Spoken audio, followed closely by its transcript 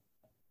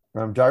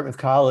From Dartmouth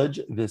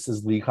College, this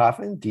is Lee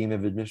Coffin, Dean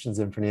of Admissions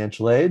and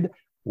Financial Aid.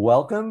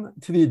 Welcome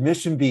to the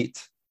Admission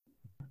Beat.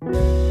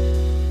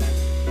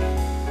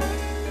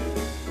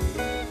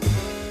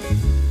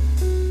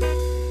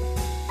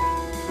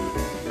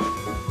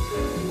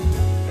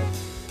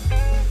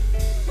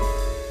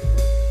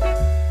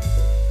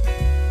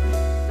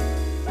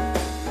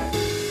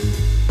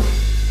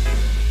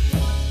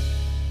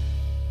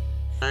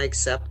 I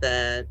accept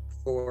that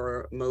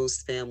for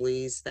most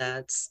families,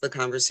 that's the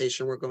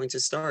conversation we're going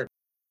to start.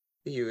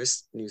 The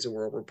U.S. News and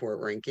World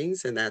Report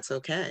rankings, and that's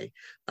okay.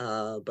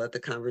 But the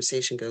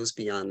conversation goes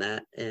beyond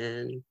that,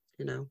 and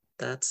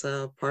that's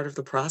part of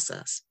the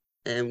process.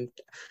 And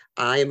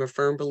I am a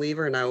firm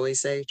believer, and I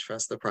always say,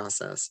 trust the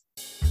process.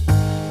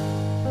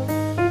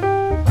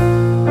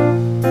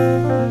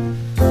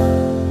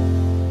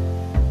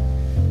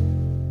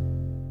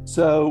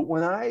 So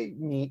when I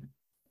meet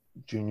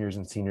juniors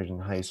and seniors in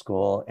high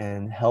school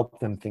and help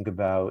them think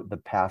about the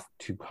path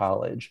to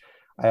college,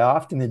 I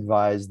often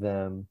advise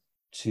them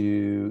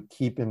to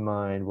keep in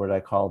mind what I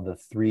call the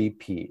 3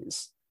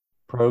 Ps: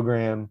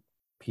 program,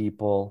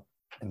 people,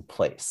 and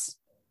place.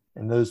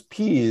 And those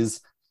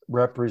Ps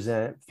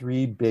represent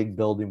 3 big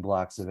building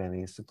blocks of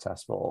any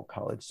successful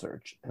college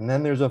search. And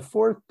then there's a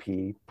 4th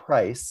P,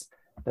 price,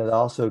 that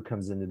also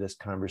comes into this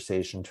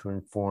conversation to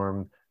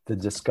inform the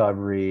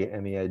discovery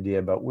and the idea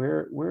about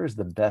where is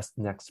the best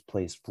next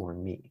place for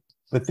me.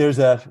 But there's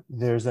a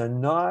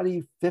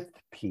naughty 5th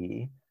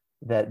P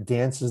that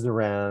dances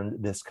around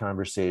this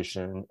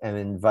conversation and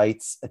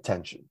invites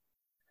attention.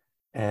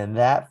 And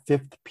that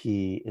 5th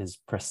P is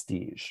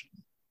prestige.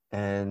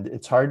 And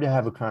it's hard to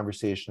have a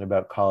conversation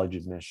about college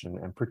admission,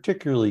 and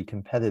particularly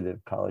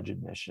competitive college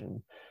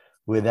admission,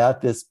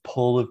 without this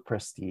pull of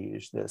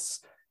prestige, this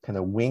kind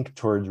of wink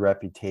towards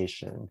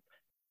reputation,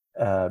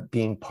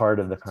 being part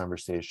of the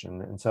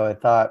conversation. And so I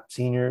thought,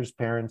 seniors,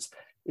 parents,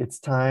 it's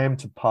time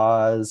to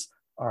pause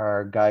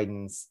our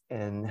guidance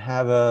and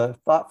have a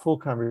thoughtful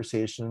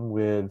conversation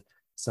with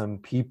some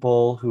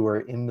people who are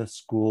in the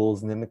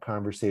schools and in the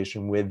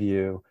conversation with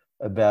you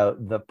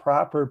about the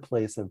proper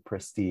place of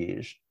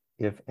prestige,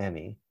 if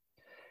any,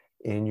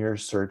 in your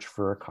search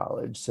for a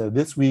college. So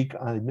this week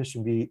on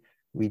Admission Beat,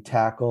 we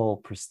tackle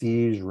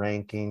prestige,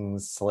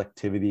 rankings,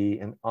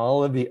 selectivity, and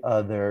all of the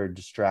other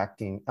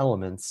distracting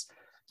elements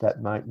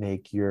that might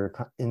make your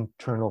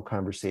internal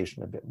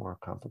conversation a bit more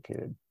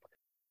complicated.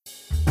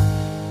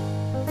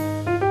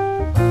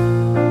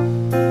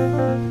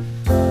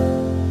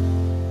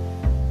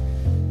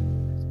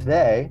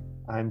 Today,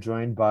 I'm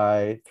joined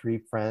by 3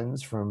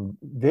 friends from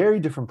very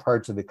different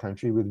parts of the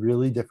country with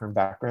really different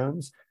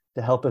backgrounds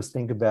to help us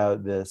think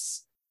about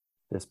this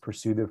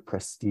pursuit of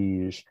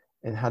prestige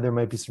and how there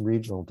might be some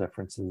regional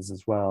differences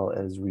as well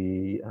as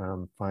we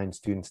find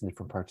students in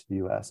different parts of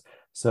the US.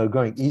 So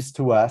going east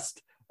to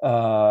west,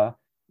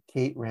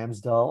 Kate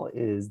Ramsdell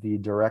is the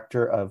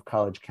Director of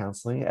College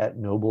Counseling at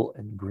Noble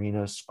and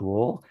Greena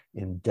School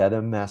in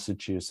Dedham,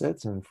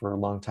 Massachusetts. And for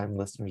longtime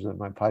listeners of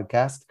my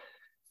podcast,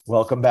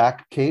 welcome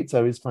back, Kate. It's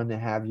always fun to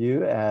have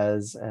you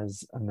as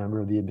a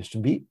member of the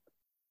Admission Beat.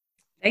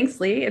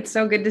 Thanks, Lee. It's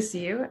so good to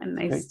see you, and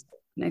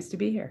nice to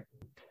be here.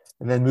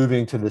 And then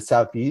moving to the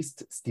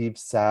southeast, Steve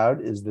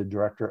Soud is the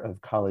Director of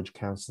College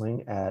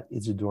Counseling at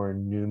Isidore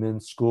Newman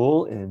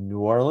School in New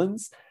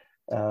Orleans,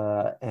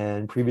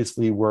 and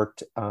previously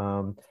worked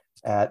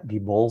at the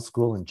Bowles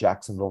School in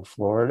Jacksonville,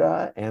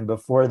 Florida. And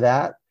before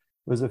that,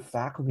 was a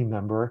faculty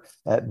member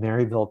at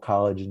Maryville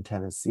College in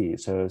Tennessee.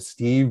 So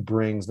Steve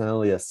brings not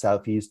only a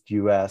Southeast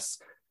US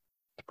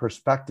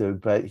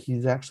perspective, but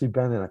he's actually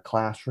been in a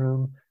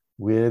classroom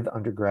with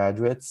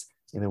undergraduates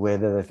in a way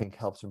that I think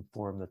helps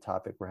inform the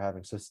topic we're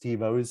having. So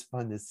Steve, always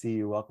fun to see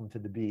you. Welcome to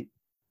the Beat.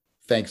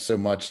 Thanks so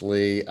much,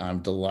 Lee.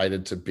 I'm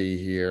delighted to be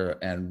here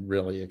and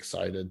really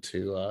excited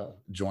to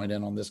join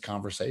in on this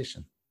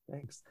conversation.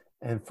 Thanks.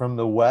 And from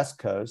the West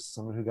Coast,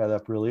 someone who got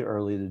up really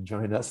early to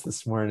join us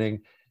this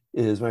morning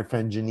is my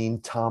friend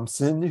Janine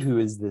Thompson, who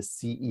is the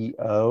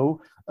CEO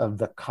of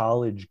the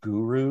College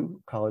Guru,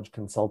 College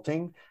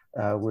Consulting,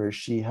 where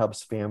she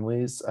helps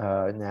families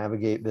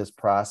navigate this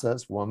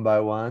process one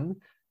by one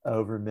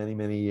over many,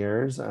 many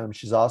years.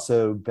 She's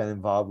also been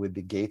involved with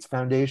the Gates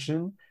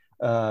Foundation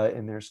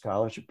in their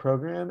scholarship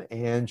program,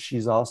 and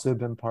she's also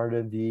been part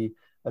of the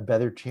A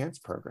Better Chance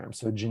program.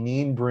 So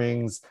Janine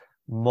brings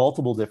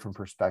multiple different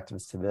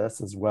perspectives to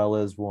this, as well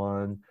as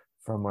one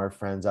from our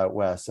friends out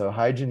west. So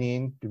hi,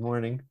 Janine. Good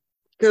morning.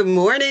 Good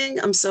morning.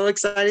 I'm so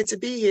excited to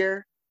be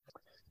here.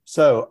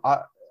 So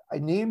I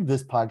named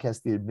this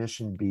podcast The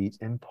Admission Beat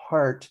in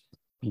part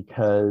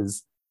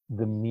because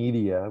the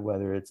media,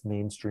 whether it's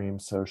mainstream,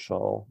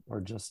 social,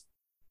 or just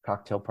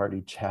cocktail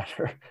party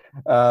chatter,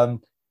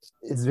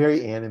 is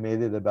very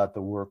animated about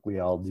the work we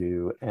all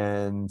do.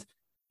 And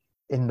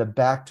in the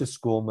back to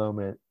school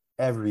moment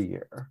every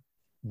year,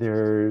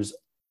 there's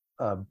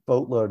a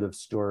boatload of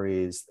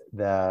stories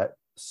that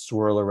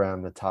swirl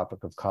around the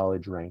topic of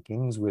college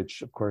rankings,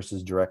 which of course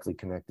is directly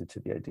connected to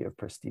the idea of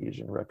prestige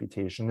and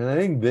reputation. And I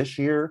think this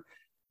year,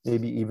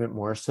 maybe even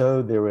more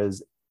so, there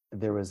was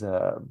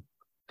a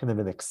kind of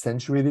an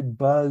accentuated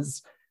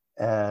buzz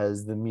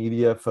as the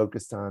media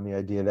focused on the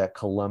idea that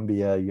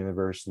Columbia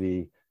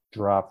University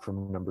dropped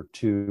from number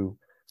 2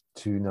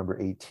 to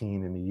number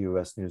 18 in the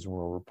U.S. News and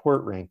World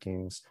Report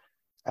rankings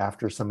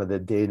after some of the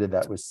data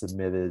that was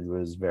submitted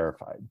was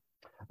verified.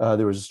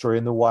 There was a story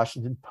in the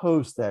Washington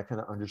Post that kind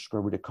of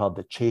underscored what it called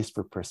the chase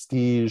for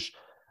prestige.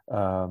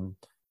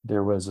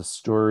 There was a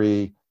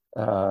story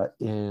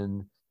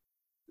in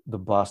the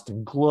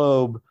Boston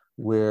Globe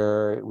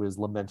where it was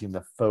lamenting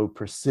the faux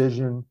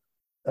precision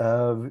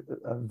of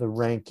the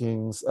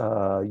rankings.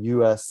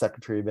 U.S.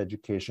 Secretary of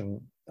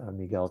Education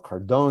Miguel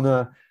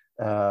Cardona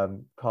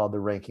called the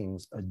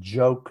rankings a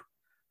joke.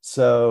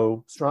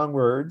 So strong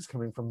words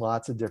coming from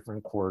lots of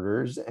different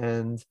quarters.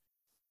 And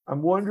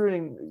I'm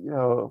wondering,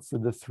 for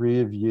the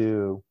three of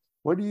you,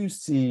 what do you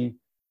see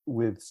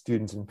with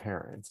students and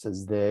parents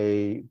as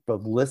they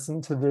both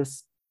listen to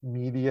this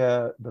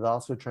media, but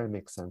also try to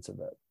make sense of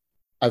it?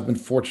 I've been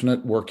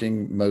fortunate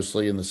working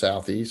mostly in the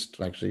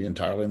Southeast, actually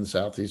entirely in the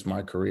Southeast,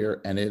 my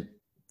career, and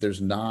there's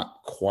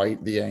not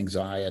quite the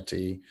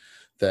anxiety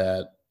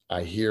that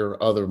I hear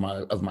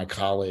of my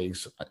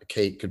colleagues.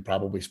 Kate could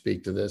probably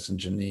speak to this, and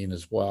Janine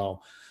as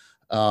well.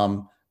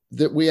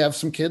 That we have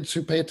some kids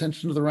who pay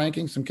attention to the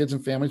rankings, some kids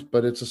and families,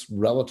 but it's a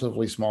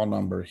relatively small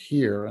number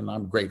here, and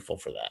I'm grateful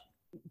for that.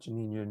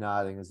 Janine, you're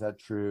nodding. Is that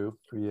true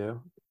for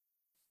you?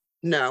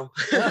 No.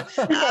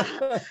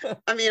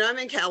 I mean, I'm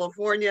in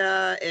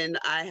California and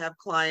I have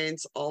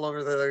clients all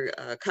over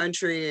the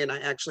country, and I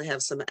actually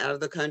have some out of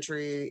the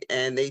country,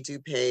 and they do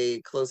pay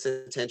close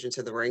attention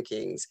to the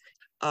rankings.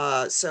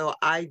 So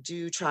I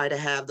do try to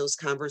have those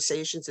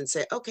conversations and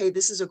say, okay,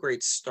 this is a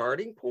great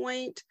starting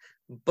point,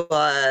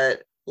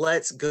 but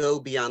let's go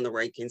beyond the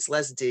rankings.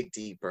 Let's dig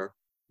deeper.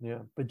 Yeah.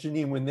 But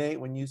Janine,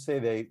 when you say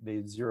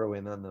they zero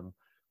in on them,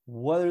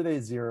 what are they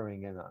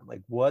zeroing in on?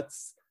 Like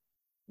what's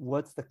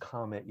the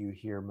comment you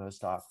hear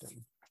most often?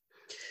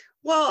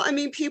 Well, I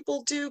mean,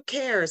 people do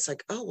care. It's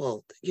like, oh,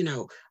 well,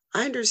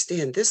 I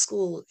understand this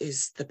school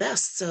is the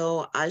best,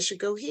 so I should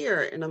go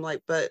here. And I'm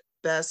like, but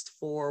best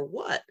for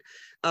what?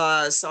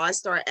 So I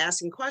start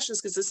asking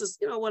questions because this is,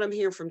 what I'm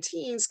hearing from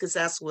teens, because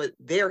that's what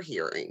they're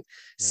hearing. Right.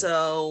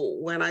 So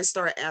when I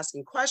start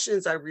asking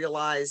questions, I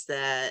realize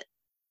that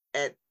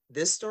at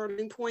this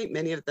starting point,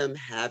 many of them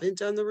haven't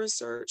done the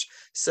research.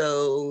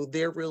 So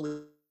they're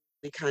really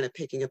kind of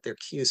picking up their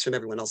cues from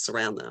everyone else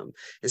around them.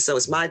 And so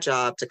it's my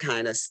job to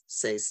kind of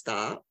say,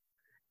 stop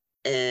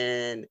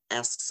and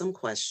ask some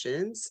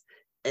questions.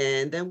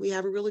 And then we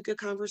have a really good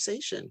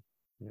conversation.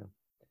 Yeah.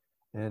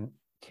 And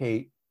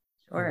Kate,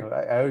 sure.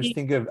 I always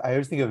think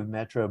of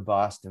Metro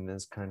Boston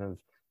as kind of,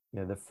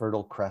 the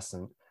fertile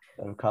crescent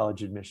of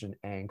college admission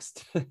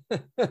angst.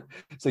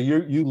 So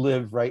you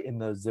live right in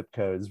those zip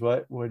codes.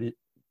 What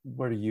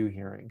are you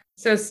hearing?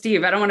 So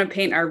Steve, I don't want to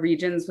paint our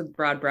regions with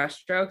broad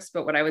brushstrokes,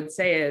 but what I would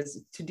say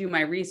is to do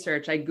my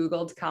research, I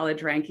Googled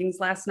college rankings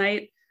last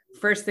night.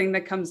 First thing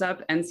that comes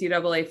up,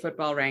 NCAA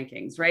football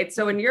rankings, right?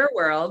 So in your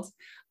world,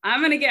 I'm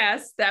going to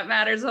guess that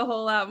matters a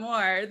whole lot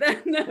more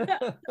than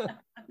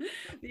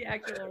the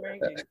actual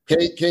ranking.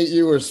 Kate,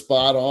 you were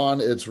spot on.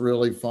 It's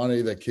really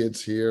funny. The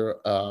kids here,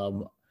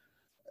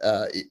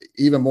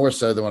 even more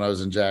so than when I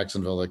was in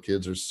Jacksonville, the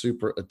kids are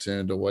super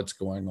attuned to what's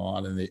going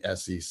on in the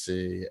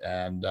SEC.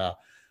 And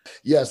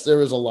yes,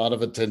 there is a lot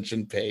of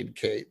attention paid,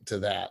 Kate, to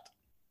that.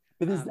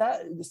 But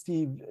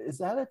Steve, is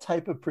that a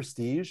type of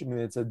prestige? I mean,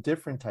 it's a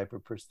different type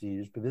of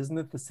prestige, but isn't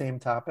it the same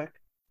topic?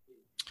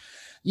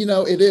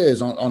 It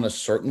is on a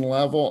certain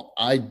level.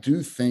 I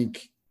do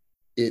think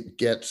it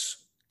gets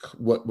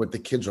what the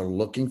kids are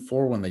looking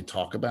for when they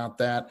talk about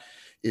that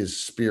is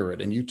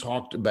spirit. And you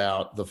talked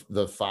about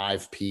the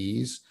 5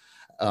 Ps.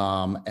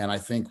 And I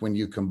think when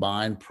you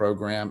combine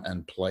program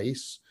and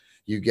place,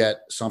 you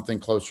get something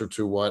closer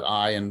to what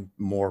I, in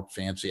more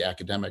fancy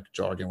academic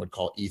jargon, would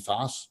call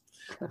ethos,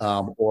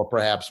 or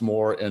perhaps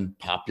more in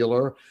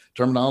popular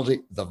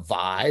terminology, the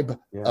vibe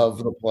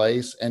of the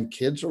place. And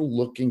kids are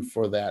looking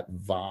for that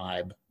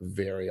vibe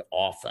very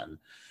often.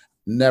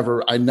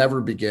 I never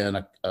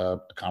begin a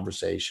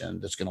conversation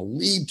that's going to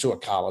lead to a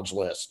college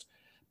list,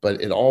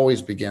 but it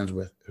always begins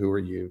with, who are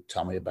you?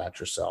 Tell me about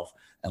yourself.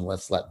 And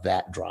let's let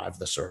that drive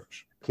the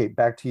search. Kate,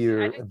 back to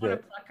you. I just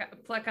want to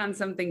pluck on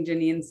something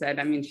Janine said.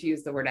 I mean, she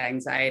used the word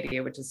anxiety,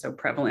 which is so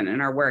prevalent in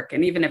our work.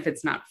 And even if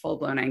it's not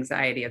full-blown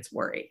anxiety, it's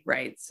worry,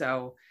 right?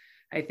 So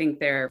I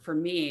think for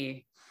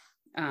me,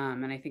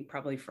 and I think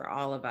probably for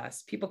all of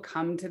us, people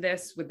come to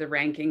this with the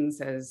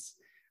rankings as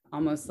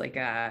almost like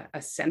a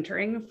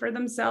centering for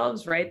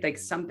themselves, right? Like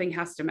something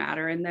has to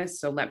matter in this.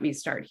 So let me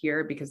start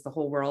here because the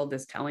whole world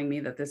is telling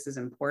me that this is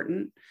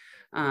important.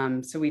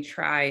 So we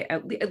try,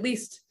 at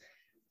least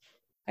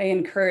I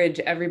encourage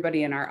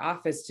everybody in our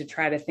office to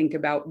try to think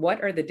about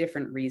what are the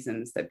different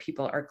reasons that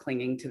people are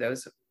clinging to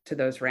those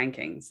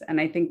rankings.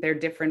 And I think they're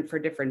different for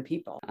different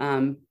people.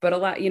 But a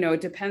lot,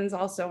 it depends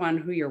also on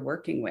who you're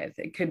working with.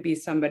 It could be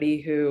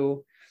somebody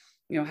who,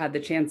 had the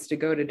chance to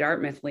go to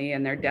Dartmouth Lee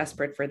and they're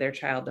desperate for their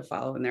child to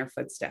follow in their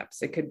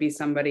footsteps. It could be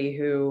somebody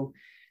who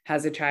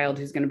has a child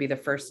who's going to be the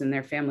first in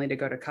their family to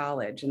go to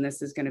college. And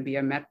this is going to be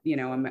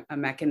a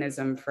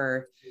mechanism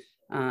for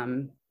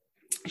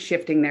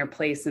shifting their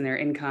place and their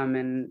income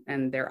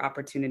and their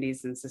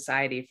opportunities in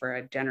society for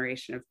a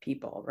generation of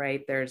people,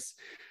 right? There's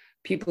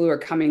people who are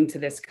coming to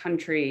this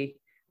country,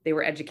 they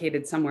were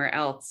educated somewhere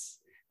else.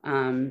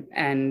 And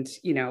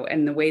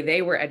the way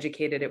they were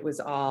educated, it was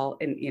all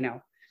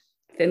in,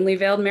 thinly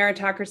veiled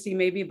meritocracy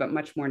maybe, but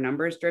much more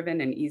numbers driven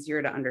and easier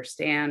to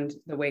understand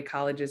the way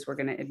colleges were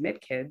going to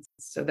admit kids,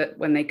 so that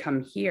when they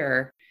come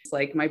here, it's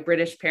like my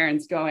British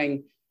parents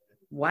going,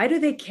 why do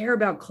they care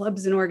about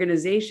clubs and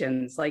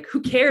organizations? Like,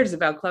 who cares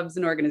about clubs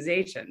and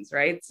organizations,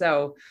 right?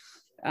 So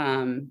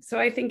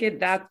I think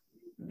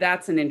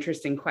that's an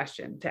interesting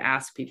question to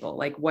ask people,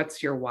 like,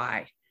 what's your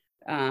why?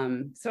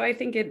 So I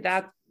think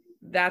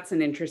that's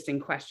an interesting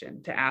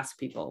question to ask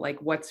people,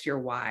 like, what's your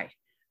why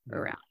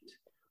around?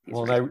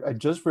 Well, I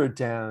just wrote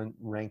down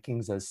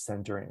rankings as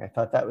centering. I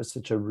thought that was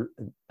such an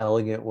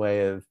elegant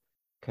way of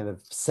kind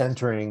of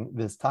centering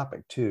this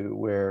topic too,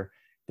 where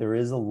there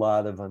is a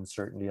lot of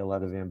uncertainty, a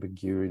lot of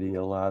ambiguity,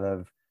 a lot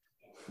of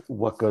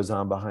what goes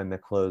on behind the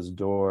closed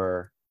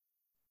door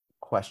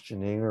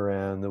questioning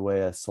around the way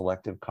a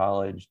selective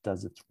college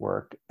does its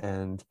work.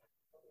 And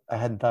I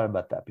hadn't thought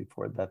about that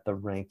before, that the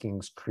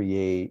rankings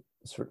create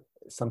sort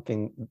of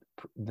something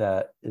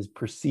that is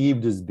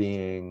perceived as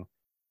being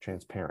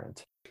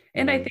transparent.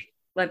 And I think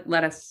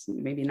let us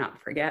maybe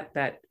not forget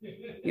that,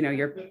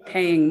 you're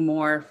paying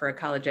more for a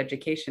college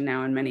education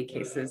now in many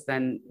cases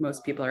than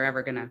most people are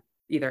ever going to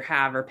either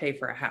have or pay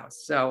for a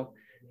house. So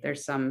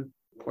there's some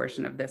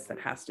portion of this that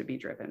has to be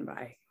driven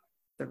by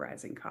the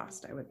rising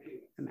cost, I would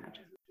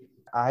imagine.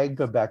 I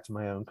go back to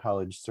my own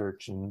college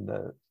search in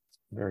the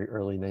very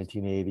early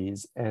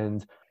 1980s.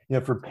 And,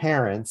 for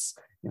parents,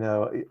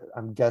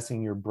 I'm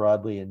guessing you're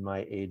broadly in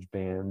my age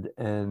band.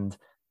 And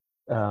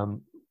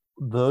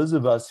those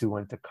of us who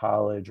went to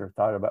college or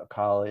thought about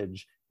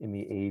college in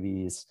the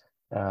 80s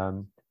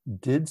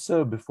did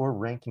so before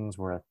rankings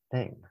were a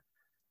thing.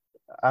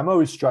 I'm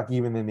always struck,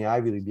 even in the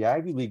Ivy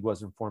League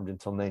wasn't formed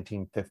until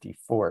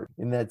 1954.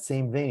 In that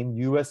same vein,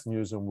 U.S.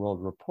 News and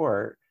World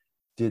Report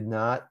did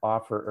not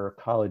offer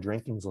a college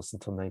rankings list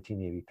until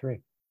 1983.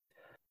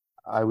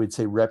 I would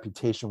say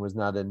reputation was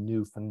not a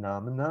new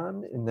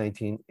phenomenon in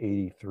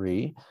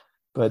 1983,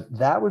 but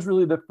that was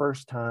really the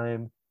first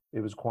time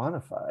it was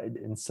quantified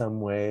in some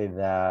way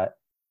that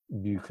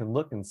you can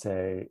look and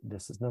say,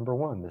 this is number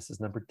 1, this is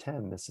number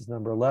 10, this is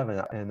number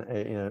 11.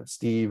 And,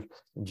 Steve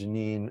and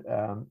Janine,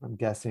 I'm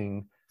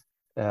guessing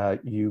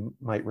you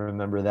might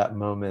remember that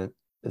moment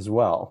as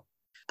well.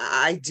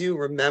 I do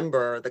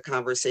remember the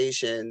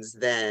conversations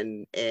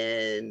then,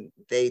 and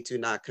they do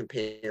not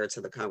compare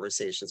to the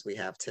conversations we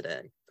have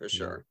today, for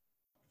sure.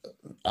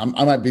 I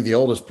might be the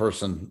oldest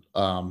person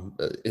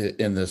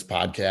in this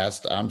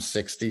podcast. I'm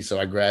 60, so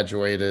I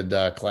graduated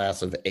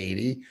class of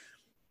 80.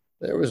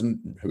 There was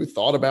who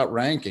thought about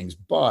rankings,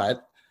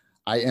 but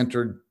I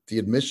entered the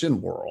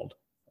admission world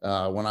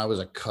when I was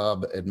a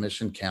Cub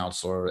admission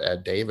counselor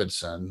at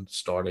Davidson,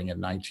 starting in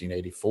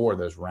 1984.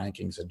 Those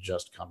rankings had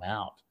just come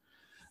out.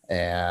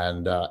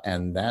 And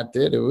that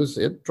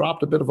it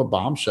dropped a bit of a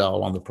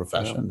bombshell on the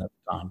profession at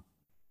the time.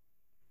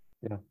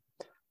 Yeah,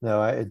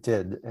 no, it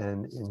did.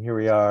 And here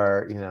we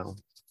are,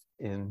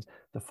 in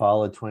the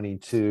fall of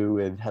 22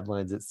 with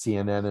headlines at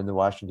CNN and the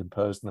Washington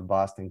Post and the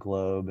Boston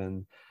Globe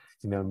and,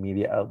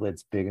 media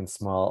outlets big and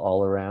small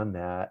all around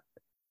that,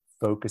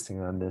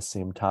 focusing on this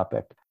same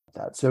topic.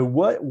 So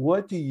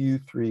what do you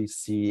three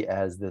see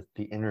as the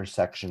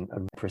intersection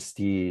of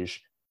prestige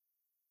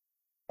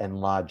and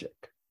logic?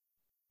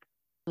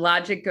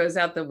 Logic goes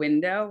out the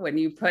window when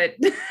you put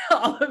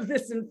all of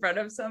this in front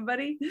of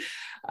somebody.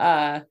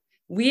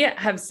 We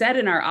have said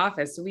in our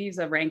office, we use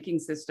a ranking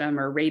system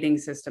or rating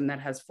system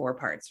that has 4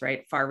 parts,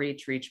 right? Far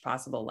reach, reach,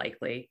 possible,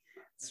 likely.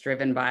 It's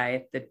driven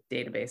by the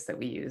database that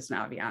we use,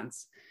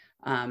 Naviance.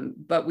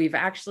 But we've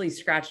actually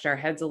scratched our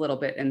heads a little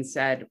bit and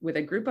said, with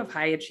a group of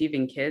high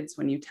achieving kids,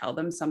 when you tell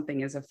them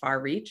something is a far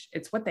reach,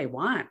 it's what they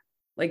want.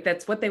 Like,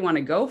 that's what they want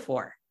to go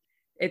for.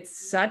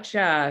 It's such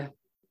a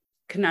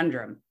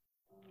conundrum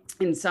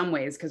in some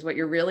ways, because what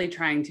you're really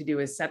trying to do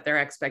is set their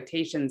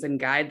expectations and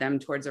guide them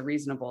towards a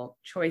reasonable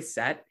choice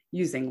set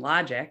using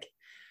logic.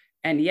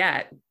 And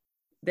yet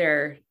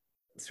their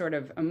sort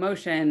of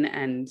emotion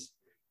and,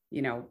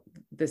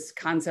 this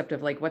concept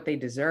of like what they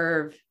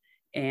deserve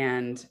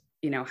and,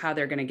 how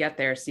they're going to get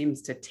there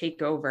seems to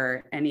take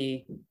over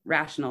any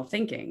rational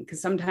thinking.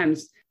 Because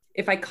sometimes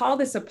if I call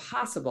this a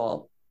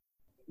possible,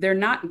 they're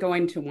not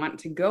going to want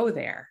to go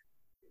there.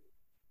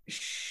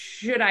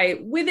 Should I,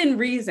 within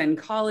reason,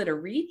 call it a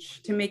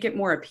reach to make it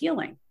more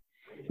appealing?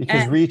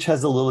 Because reach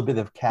has a little bit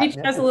of reach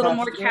has a little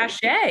more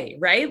cachet,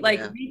 right? Like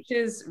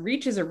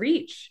reach is a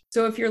reach.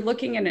 So if you're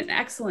looking at an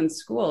excellent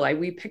school,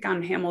 we pick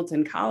on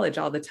Hamilton College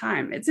all the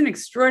time. It's an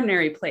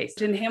extraordinary place.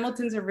 And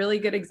Hamilton's a really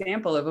good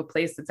example of a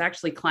place that's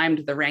actually climbed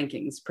the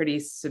rankings pretty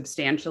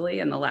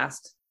substantially in the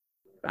last,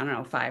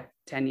 5-10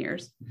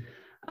 years.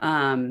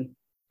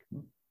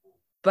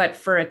 But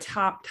for a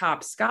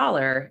top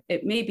scholar,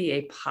 it may be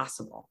a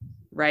possible,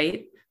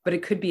 right? But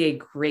it could be a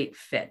great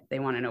fit. They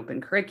want an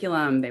open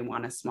curriculum. They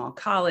want a small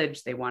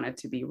college. They want it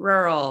to be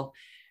rural.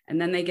 And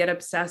then they get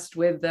obsessed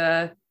with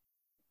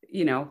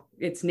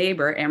its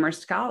neighbor,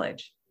 Amherst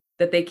College,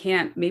 that they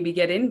can't maybe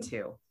get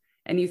into.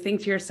 And you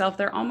think to yourself,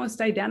 they're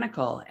almost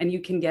identical and you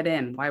can get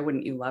in. Why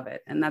wouldn't you love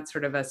it? And that's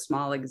sort of a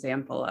small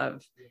example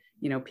of,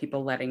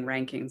 people letting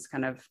rankings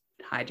kind of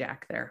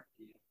hijack their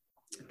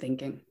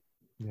thinking.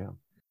 Yeah.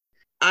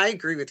 I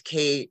agree with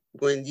Kate.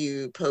 When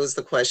you posed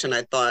the question,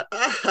 I thought,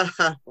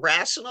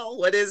 rational?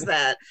 What is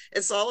that?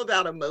 It's all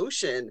about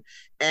emotion.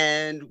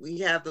 And we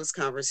have those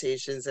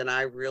conversations, and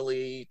I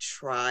really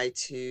try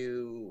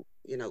to,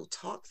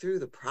 talk through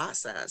the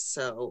process.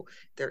 So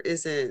there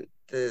isn't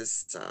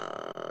this,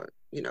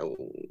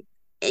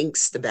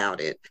 angst about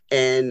it.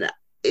 And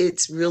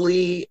it's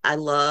really, I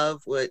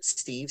love what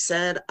Steve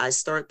said. I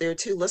start there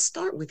too. Let's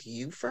start with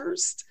you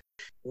first.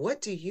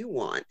 What do you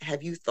want?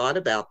 Have you thought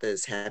about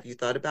this? Have you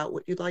thought about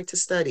what you'd like to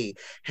study?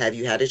 Have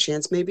you had a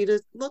chance maybe to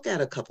look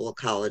at a couple of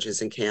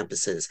colleges and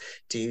campuses?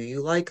 Do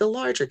you like a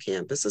larger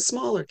campus, a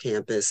smaller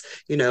campus?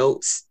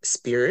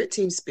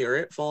 Team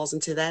spirit falls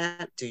into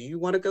that. Do you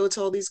want to go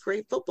to all these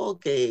great football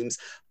games?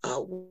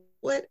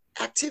 What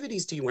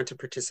activities do you want to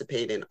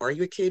participate in? Are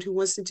you a kid who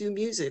wants to do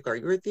music? Are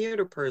you a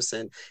theater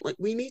person?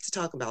 We need to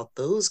talk about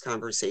those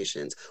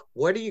conversations.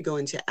 What are you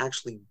going to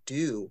actually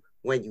do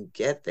when you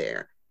get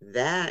there?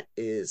 That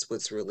is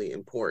what's really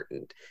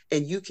important.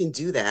 And you can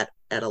do that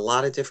at a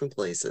lot of different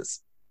places.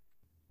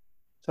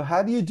 So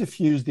how do you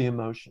diffuse the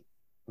emotion?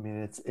 I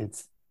mean,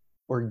 it's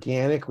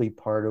organically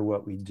part of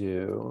what we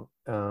do.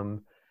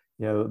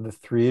 The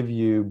three of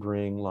you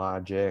bring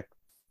logic,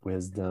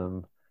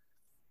 wisdom,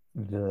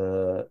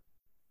 the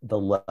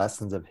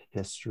lessons of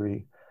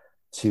history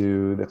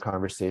to the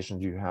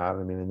conversations you have.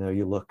 I mean, I know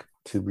you look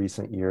to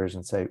recent years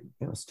and say,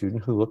 a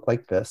student who looked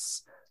like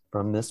this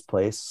from this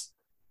place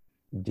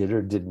did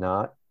or did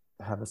not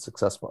have a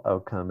successful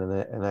outcome.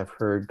 And I've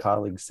heard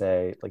colleagues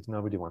say,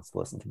 nobody wants to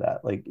listen to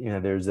that.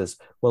 There's this,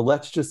 well,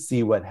 let's just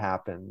see what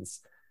happens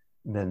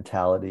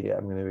mentality.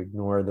 I'm going to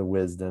ignore the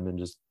wisdom and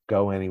just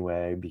go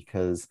anyway,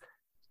 because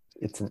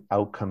it's an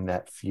outcome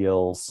that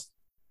feels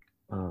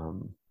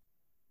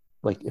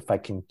like if I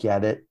can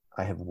get it,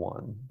 I have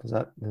won. Does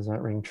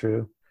that ring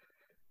true?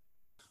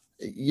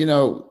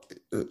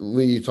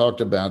 Lee, you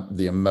talked about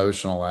the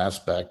emotional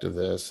aspect of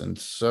this, and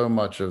so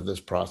much of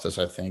this process,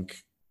 I think,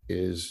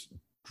 is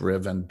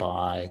driven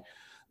by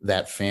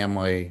that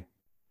family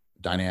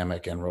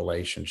dynamic and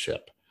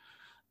relationship.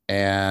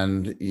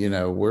 And,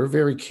 we're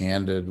very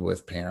candid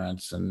with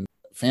parents, and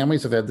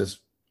families have had this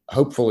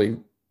hopefully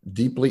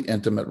deeply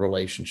intimate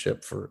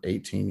relationship for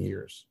 18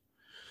 years.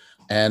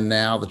 And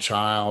now the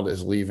child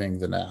is leaving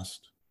the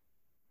nest.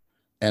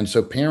 And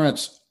so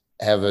parents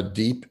have a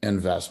deep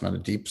investment, a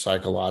deep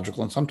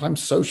psychological and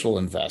sometimes social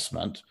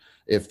investment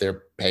if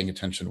they're paying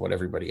attention to what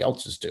everybody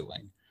else is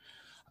doing.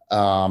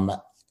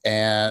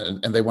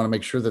 And they want to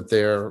make sure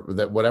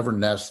that whatever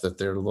nest that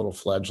their little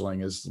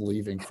fledgling is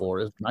leaving for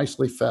is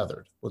nicely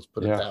feathered. Let's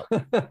put it that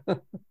way.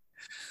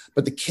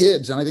 But the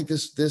kids, and I think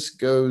this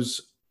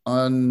goes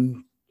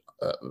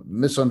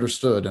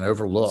misunderstood and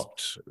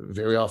overlooked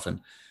very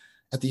often.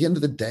 At the end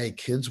of the day,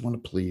 kids want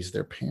to please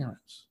their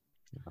parents.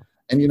 Yeah.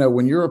 And,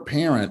 when you're a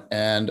parent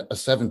and a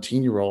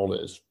 17-year-old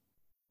is,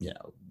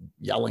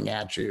 yelling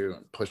at you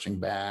and pushing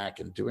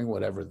back and doing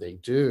whatever they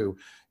do,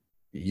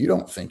 you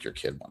don't think your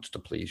kid wants to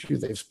please you.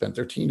 They've spent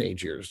their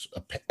teenage years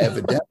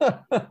evidently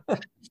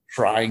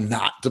trying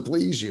not to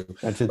please you.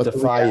 And to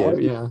defy you,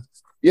 yeah.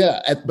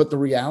 Yeah, but the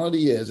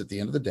reality is, at the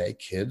end of the day,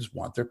 kids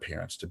want their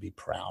parents to be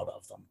proud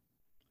of them.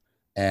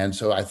 And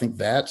so I think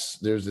there's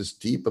this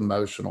deep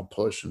emotional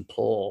push and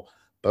pull,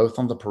 both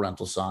on the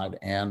parental side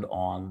and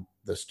on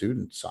the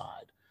student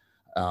side,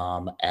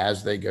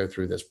 as they go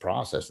through this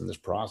process. And this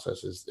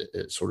process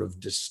it sort of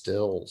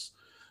distills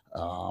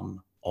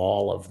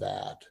all of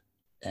that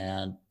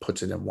and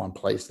puts it in one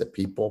place that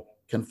people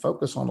can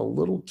focus on a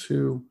little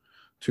too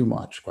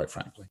much, quite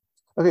frankly.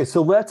 Okay,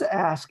 so let's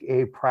ask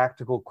a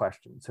practical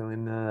question. So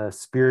in the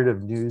spirit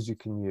of news you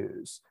can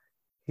use,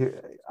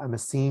 here, I'm a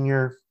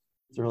senior,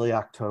 it's early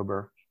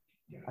October.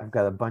 I've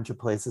got a bunch of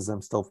places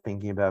I'm still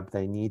thinking about, but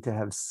I need to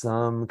have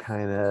some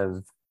kind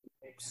of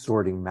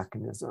sorting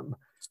mechanism.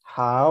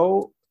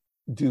 How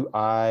do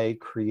I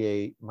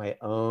create my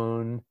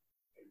own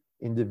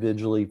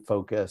individually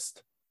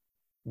focused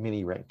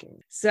mini ranking?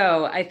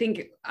 So I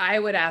think I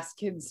would ask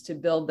kids to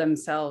build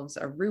themselves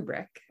a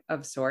rubric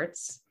of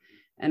sorts.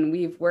 And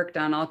we've worked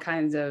on all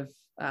kinds of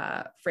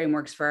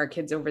frameworks for our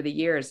kids over the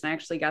years. And I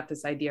actually got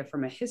this idea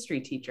from a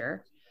history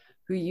teacher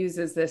who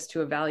uses this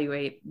to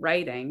evaluate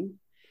writing.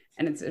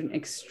 And it's an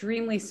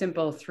extremely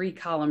simple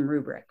 3-column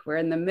rubric where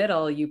in the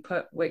middle you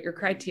put what your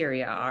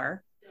criteria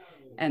are.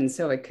 And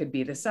so it could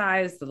be the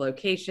size, the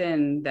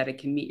location, that it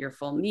can meet your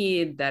full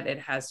need, that it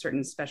has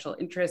certain special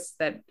interests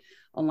that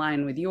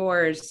align with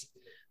yours.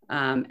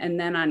 And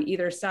then on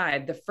either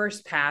side, the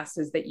first pass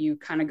is that you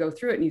kind of go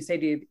through it and you say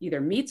it either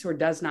meets or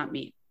does not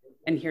meet.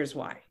 And here's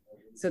why.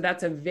 So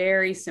that's a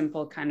very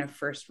simple kind of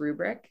first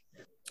rubric.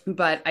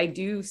 But I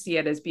do see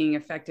it as being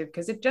effective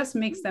because it just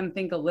makes them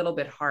think a little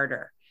bit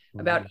harder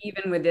about,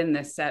 even within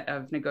this set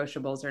of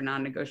negotiables or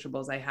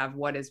non-negotiables I have,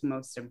 what is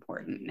most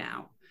important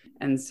now.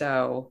 And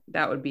so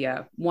that would be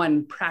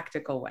one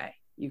practical way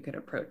you could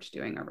approach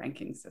doing a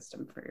ranking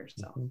system for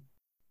yourself.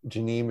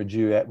 Janine, would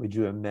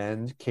you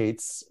amend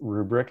Kate's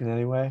rubric in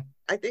any way?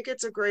 I think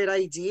it's a great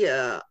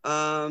idea.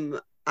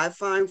 I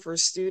find for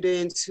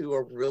students who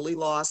are really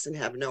lost and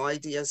have no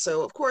idea.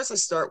 So of course I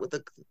start with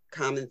the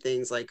common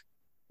things like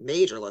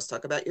major. Let's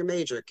talk about your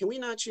major. Can we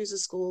not choose a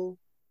school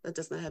that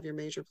does not have your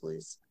major,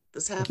 please?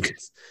 This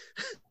happens.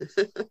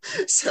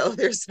 So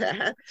there's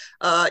that.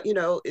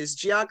 Is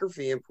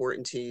geography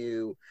important to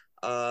you?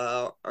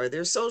 Are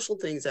there social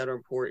things that are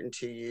important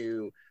to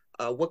you?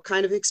 What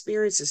kind of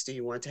experiences do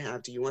you want to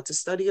have? Do you want to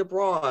study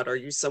abroad? Are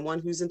you someone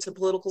who's into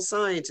political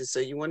science? So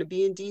you want to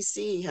be in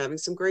DC having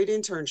some great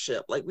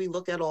internship? Like, we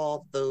look at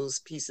all those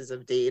pieces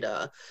of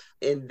data,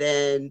 and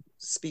then,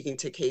 speaking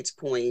to Kate's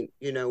point,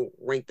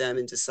 rank them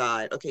and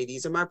decide, okay,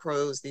 these are my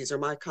pros, these are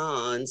my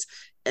cons,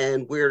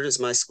 and where does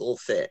my school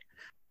fit?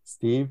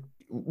 Steve?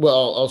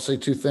 Well, I'll say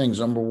two things.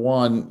 Number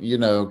one,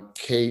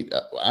 Kate,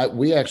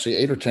 we actually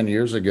 8 or 10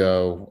 years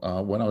ago,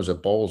 when I was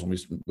at Bowles, and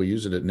we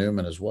use it at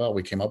Newman as well,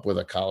 we came up with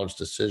a college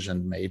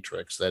decision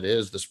matrix that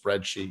is the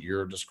spreadsheet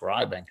you're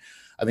describing.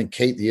 I think,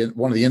 Kate,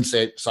 one of the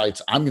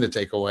insights I'm going to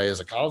take away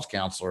as a college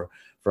counselor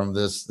from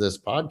this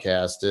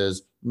podcast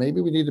is maybe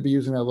we need to be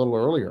using that a little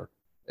earlier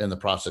in the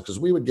process, because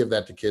we would give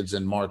that to kids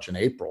in March and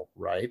April,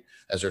 right,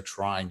 as they're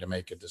trying to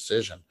make a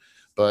decision.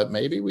 But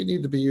maybe we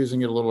need to be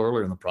using it a little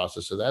earlier in the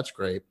process. So that's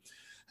great.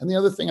 And the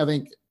other thing I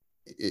think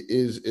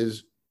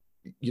is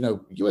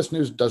U.S.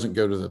 News doesn't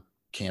go to the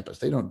campus.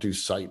 They don't do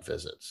site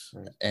visits.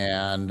 Right.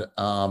 And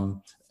I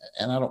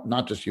don't,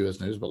 not just U.S.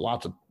 News, but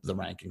lots of the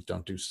rankings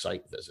don't do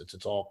site visits.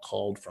 It's all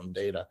culled from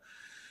data.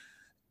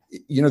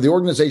 The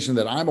organization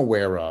that I'm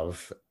aware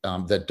of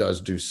that does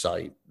do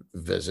site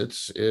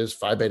visits is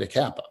Phi Beta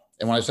Kappa.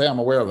 And when I say I'm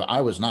aware of it, I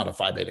was not a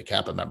Phi Beta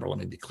Kappa member. Let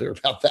me be clear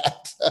about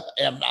that.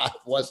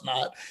 Was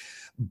not.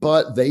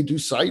 But they do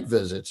site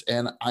visits.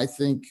 And I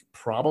think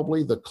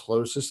probably the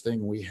closest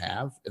thing we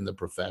have in the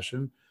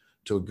profession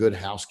to a good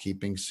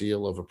housekeeping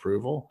seal of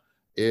approval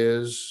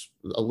is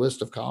a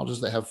list of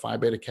colleges that have Phi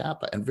Beta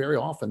Kappa. And very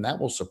often that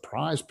will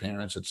surprise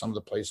parents at some of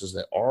the places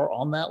that are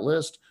on that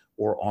list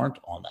or aren't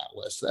on that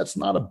list. That's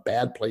not a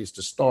bad place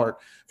to start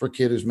for a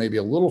kid who's maybe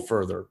a little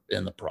further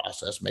in the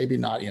process. Maybe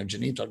not,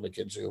 Janine talked about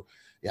kids who,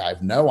 I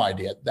have no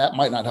idea. That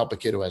might not help a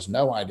kid who has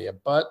no idea,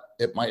 but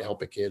it might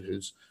help a kid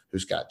who's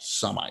got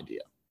some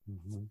idea.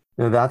 Mm-hmm.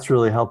 No, that's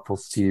really helpful,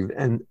 Steve.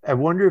 And I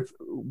wonder if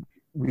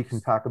we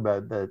can talk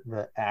about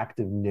the act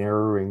of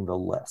narrowing the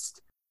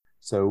list.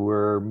 So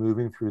we're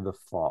moving through the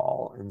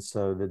fall. And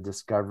so the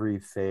discovery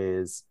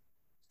phase,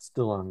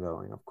 still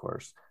ongoing, of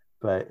course,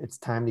 but it's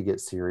time to get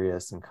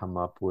serious and come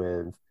up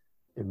with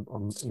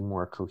a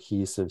more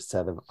cohesive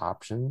set of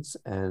options.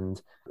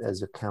 And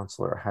as a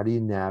counselor, how do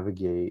you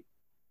navigate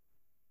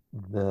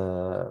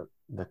the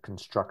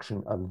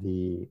construction of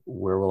the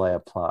where will I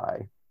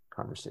apply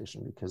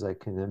conversation? Because I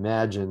can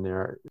imagine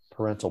there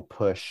parental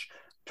push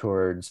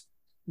towards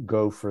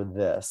go for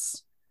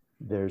this.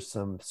 There's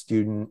some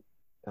student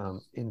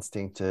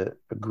instinct to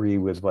agree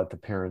with what the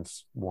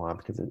parents want,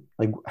 because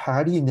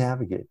how do you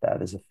navigate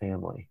that as a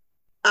family?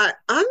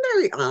 I'm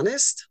very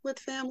honest with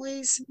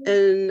families,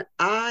 and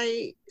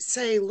I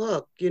say,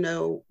 look,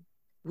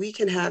 we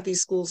can have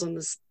these schools on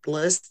this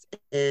list,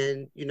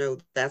 and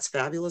that's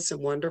fabulous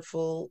and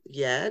wonderful.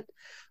 Yet,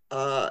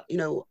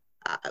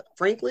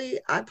 frankly,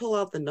 I pull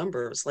out the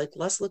numbers. Like,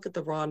 let's look at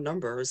the raw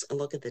numbers and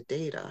look at the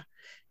data.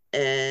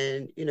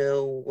 And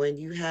when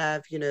you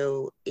have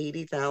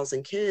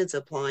 80,000 kids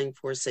applying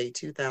for, say,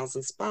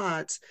 2,000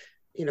 spots,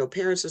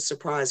 parents are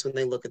surprised when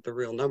they look at the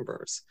real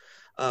numbers.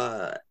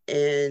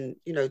 And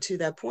to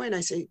that point,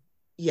 I say,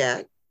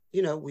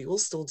 we will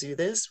still do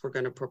this. We're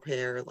going to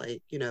prepare,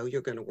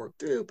 you're going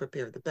to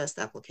prepare the best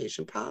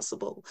application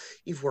possible.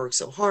 You've worked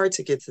so hard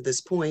to get to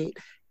this point.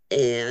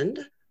 And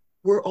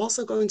we're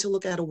also going to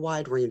look at a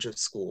wide range of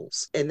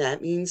schools. And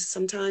that means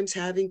sometimes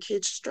having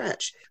kids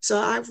stretch. So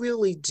I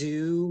really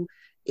do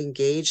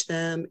engage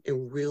them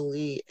and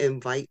really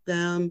invite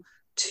them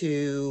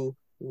to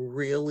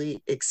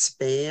really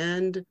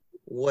expand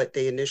what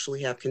they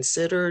initially have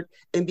considered.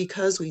 And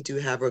because we do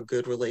have a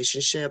good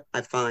relationship,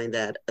 I find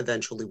that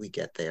eventually we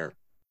get there.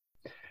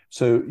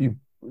 So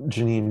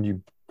Janine,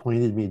 you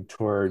pointed me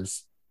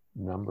towards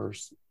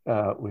numbers,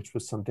 which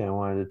was something I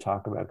wanted to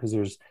talk about, because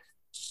there's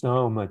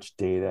so much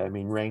data. I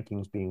mean,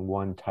 rankings being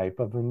one type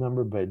of a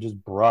number, but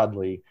just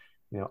broadly,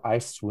 I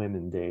swim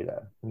in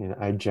data. I mean,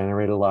 I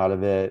generate a lot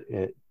of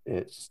it.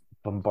 It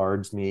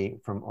bombards me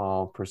from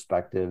all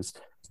perspectives.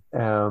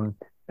 And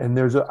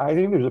I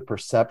think there's a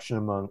perception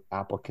among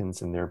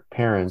applicants and their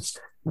parents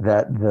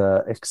that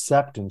the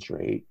acceptance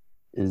rate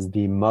is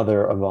the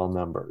mother of all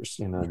numbers.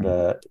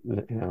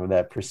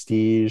 That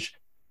prestige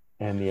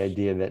and the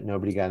idea that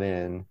nobody got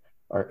in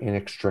are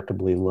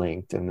inextricably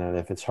linked, and that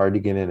if it's hard to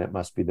get in, it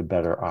must be the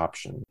better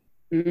option.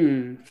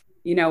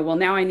 Well,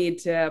 now I need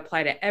to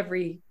apply to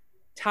every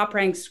top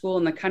ranked school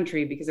in the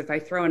country because if I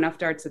throw enough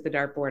darts at the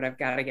dartboard, I've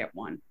got to get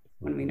one,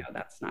 when we know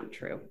that's not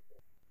true.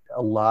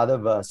 A lot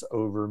of us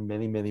over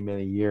many, many,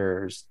 many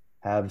years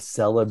have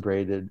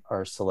celebrated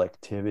our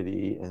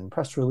selectivity in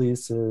press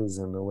releases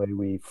and the way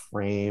we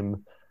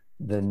frame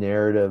the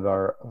narrative of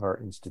our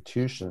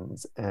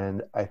institutions.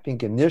 And I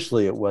think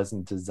initially it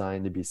wasn't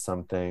designed to be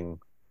something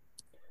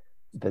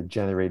that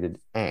generated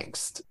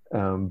angst.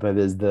 But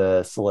as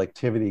the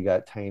selectivity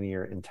got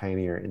tinier and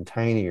tinier and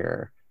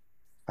tinier,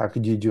 how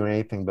could you do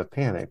anything but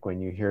panic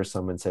when you hear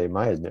someone say,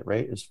 my admit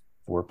rate is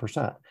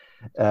 4%?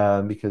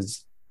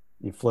 Because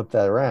you flip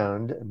that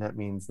around, and that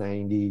means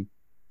 96%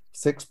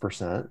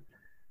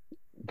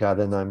 got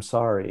an I'm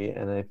sorry.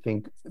 And I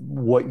think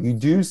what you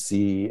do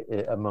see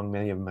among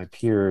many of my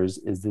peers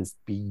is this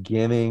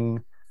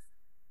beginning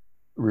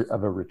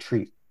of a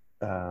retreat.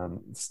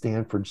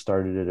 Stanford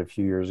started it a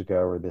few years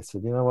ago where they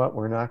said, you know what,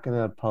 we're not going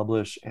to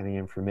publish any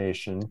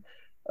information.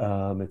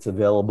 It's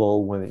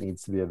available when it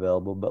needs to be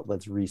available, but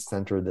let's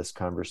recenter this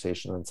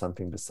conversation on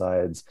something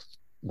besides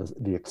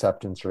the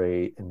acceptance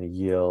rate and the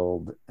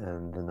yield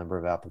and the number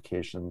of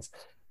applications.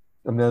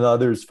 And then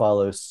others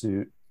follow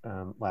suit.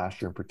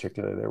 Last year in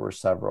particular, there were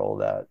several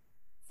that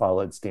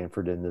followed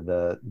Stanford into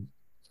the,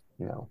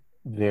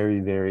 very,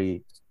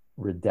 very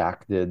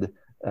redacted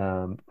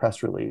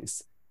press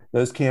release.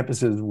 Those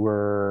campuses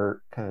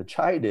were kind of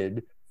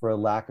chided for a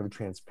lack of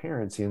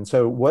transparency. And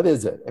so what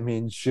is it? I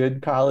mean,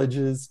 should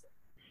colleges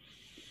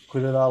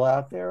put it all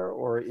out there,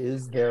 or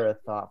is there a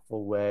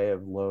thoughtful way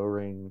of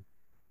lowering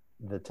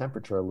the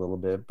temperature a little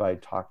bit by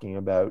talking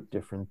about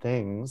different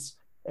things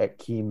at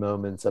key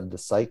moments of the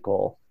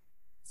cycle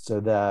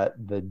so that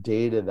the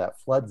data that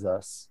floods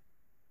us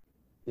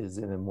is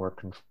in a more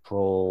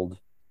controlled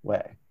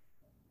way?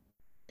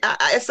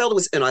 I felt it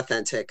was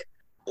inauthentic.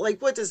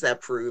 Like, what does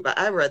that prove?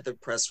 I read the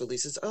press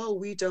releases. Oh,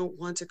 we don't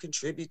want to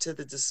contribute to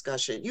the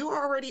discussion. You're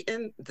already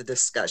in the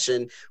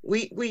discussion.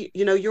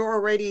 You're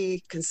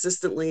already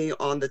consistently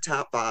on the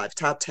top 5,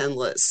 top 10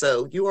 list.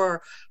 So you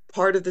are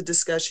part of the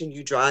discussion.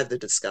 You drive the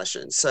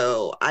discussion.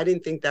 So I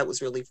didn't think that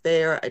was really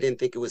fair. I didn't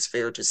think it was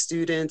fair to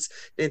students.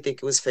 I didn't think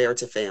it was fair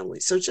to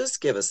families. So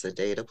just give us the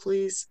data,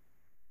 please.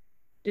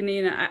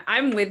 Janine,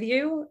 I'm with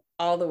you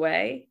all the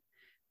way,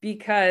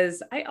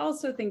 because I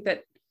also think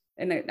that,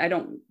 and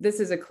this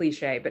is a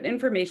cliche, but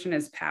information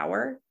is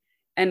power,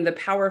 and the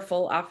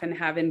powerful often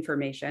have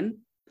information.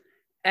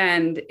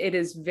 And it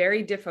is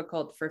very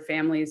difficult for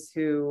families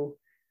who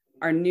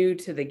are new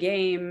to the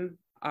game,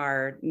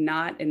 are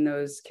not in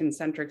those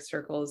concentric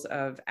circles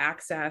of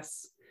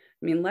access.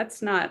 I mean,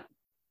 let's not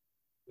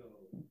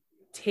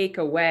take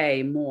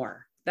away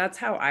more. That's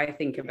how I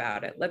think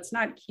about it. Let's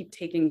not keep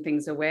taking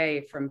things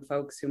away from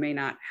folks who may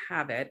not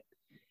have it,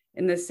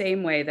 in the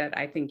same way that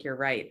I think you're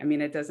right. I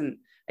mean,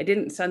 I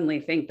didn't suddenly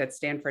think that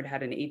Stanford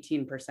had an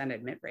 18%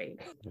 admit rate.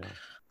 Yeah.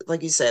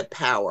 Like you said,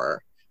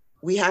 power.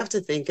 We have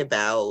to think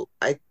about,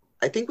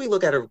 I think we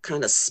look at a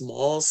kind of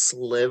small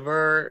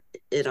sliver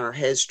in our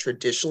heads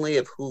traditionally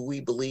of who we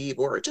believe,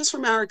 or just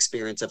from our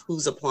experience of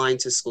who's applying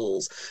to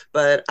schools.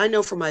 But I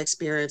know from my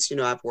experience,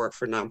 I've worked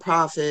for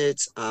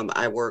nonprofits.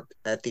 I worked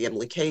at the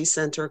Emily Kay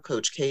Center,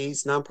 Coach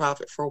K's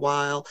nonprofit, for a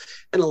while.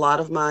 And a lot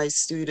of my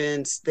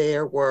students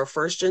there were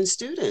first-gen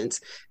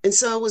students. And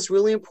so it was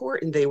really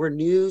important. They were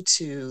new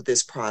to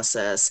this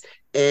process.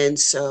 And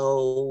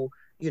so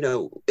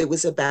it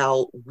was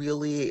about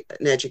really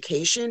an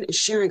education and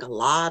sharing a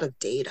lot of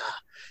data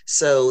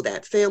so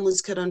that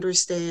families could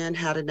understand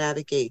how to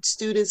navigate,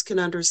 students can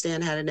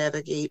understand how to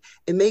navigate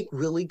and make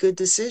really good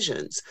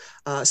decisions.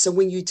 So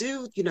when you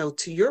do,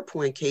 to your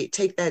point, Kate,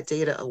 take that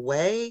data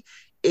away,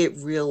 it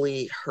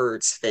really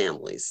hurts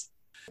families.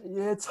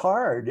 It's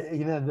hard.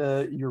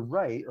 You're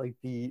right. Like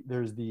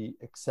there's the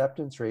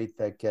acceptance rate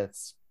that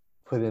gets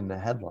put in the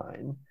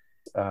headline.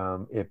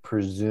 It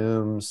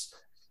presumes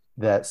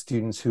that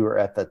students who are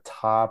at the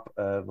top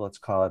of, let's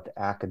call it the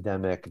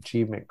academic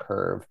achievement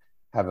curve,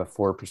 have a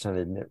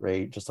 4% admit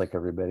rate, just like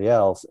everybody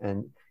else.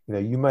 And,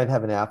 you might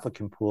have an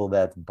applicant pool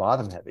that's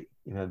bottom heavy,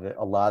 that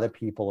a lot of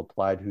people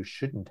applied who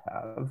shouldn't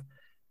have,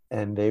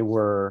 and they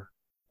were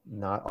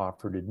not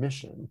offered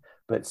admission.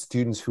 But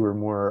students who are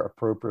more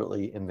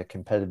appropriately in the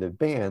competitive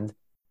band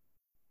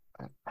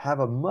have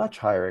a much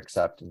higher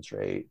acceptance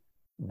rate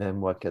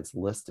than what gets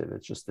listed.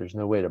 It's just, there's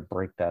no way to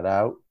break that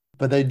out.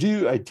 But I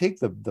take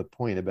the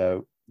point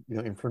about,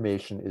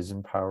 information is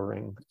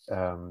empowering.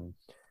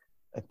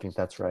 I think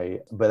that's right.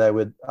 But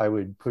I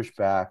would push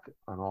back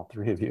on all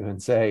three of you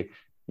and say,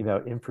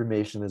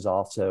 information is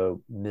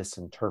also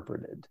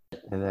misinterpreted.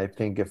 And I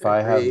think if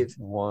I have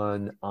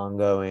one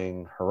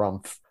ongoing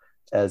harumph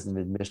as an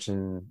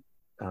admission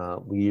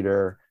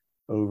leader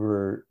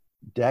over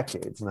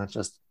decades, not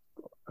just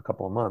a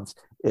couple of months,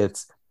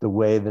 it's the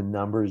way the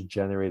numbers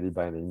generated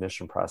by an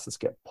admission process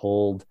get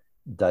pulled,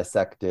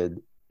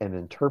 dissected, and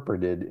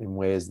interpreted in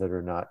ways that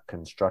are not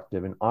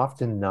constructive and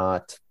often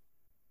not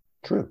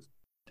true.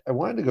 I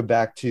wanted to go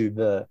back to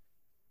the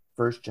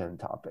first gen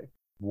topic.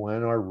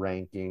 When are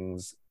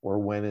rankings, or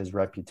when is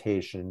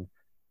reputation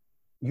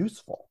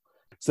useful.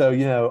 So,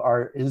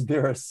 is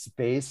there a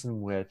space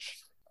in which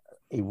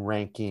a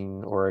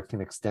ranking, or it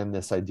can extend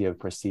this idea of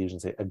prestige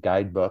and say a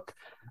guidebook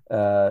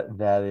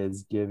that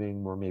is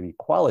giving more maybe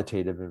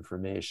qualitative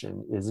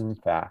information is in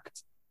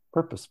fact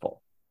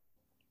purposeful?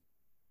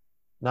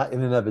 Not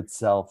in and of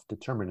itself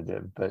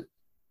determinative, but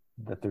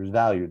that there's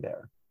value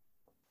there.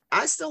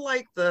 I still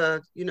like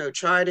the,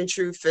 tried and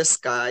true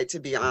FISC guide, to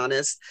be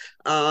honest.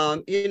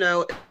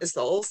 It's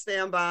the old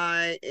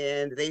standby,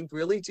 and they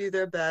really do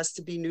their best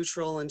to be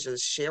neutral and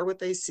just share what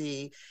they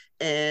see.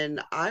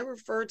 And I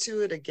refer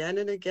to it again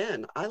and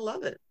again. I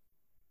love it.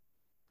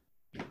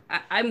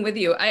 I'm with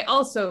you. I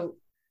also,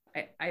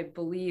 I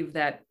believe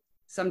that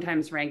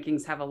sometimes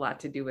rankings have a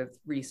lot to do with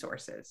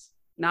resources.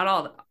 Not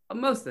all,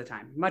 most of the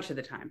time, much of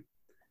the time.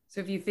 So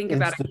if you think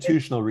about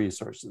institutional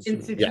resources,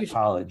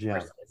 college,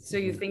 yeah. So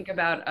you think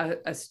about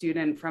a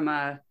student from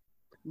a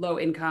low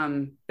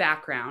income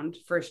background,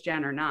 first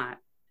gen or not,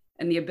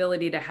 and the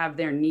ability to have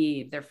their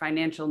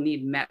financial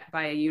need met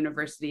by a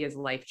university is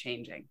life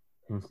changing.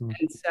 Mm-hmm.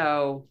 And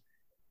so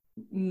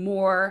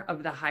more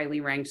of the highly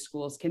ranked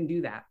schools can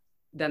do that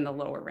than the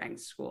lower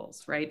ranked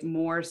schools, right?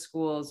 More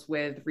schools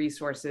with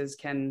resources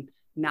can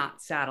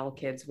not saddle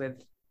kids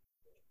with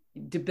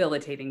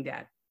debilitating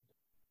debt.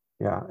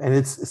 Yeah, and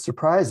it's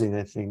surprising,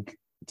 I think,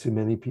 to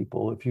many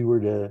people, if you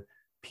were to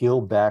peel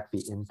back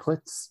the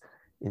inputs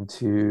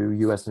into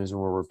U.S. News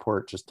and World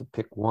Report, just to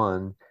pick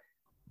one,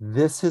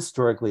 this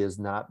historically has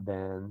not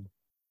been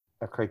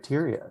a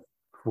criteria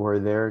for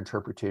their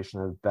interpretation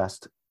of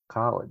best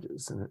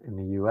colleges in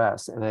the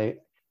U.S. And I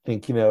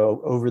think,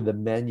 over the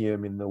menu,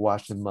 the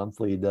Washington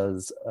Monthly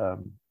does a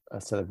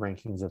set of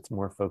rankings that's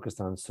more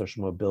focused on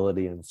social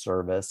mobility and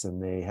service,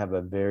 and they have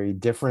a very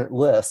different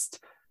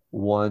list,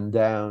 one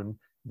down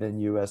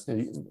than U.S.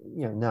 There's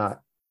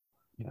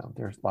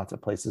lots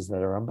of places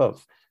that are on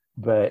both,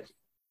 but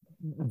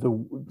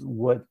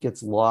what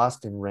gets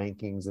lost in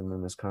rankings and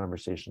in this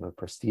conversation of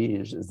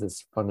prestige is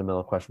this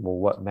fundamental question: well,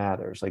 what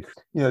matters? Like,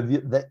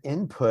 the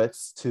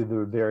inputs to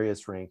the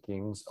various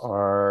rankings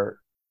are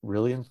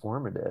really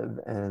informative,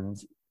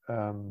 and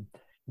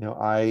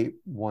I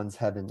once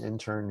had an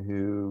intern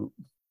who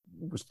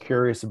was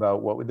curious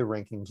about what would the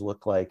rankings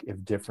look like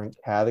if different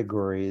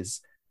categories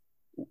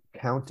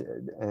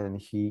counted, and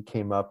he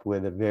came up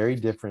with a very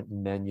different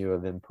menu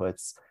of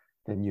inputs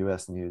than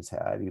U.S. News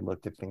had. He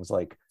looked at things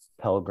like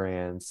Pell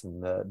Grants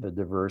and the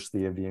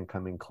diversity of the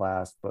incoming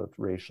class, both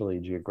racially,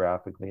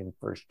 geographically, and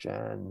first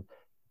gen.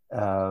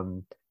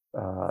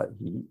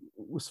 He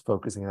was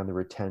focusing on the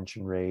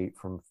retention rate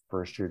from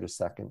first year to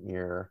second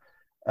year.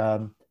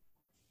 And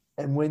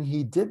when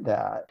he did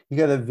that, he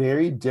got a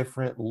very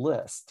different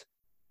list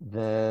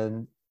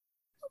than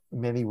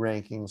many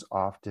rankings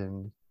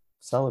often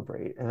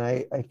celebrate. And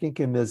I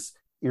think in this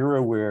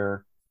era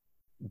where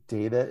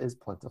data is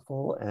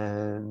plentiful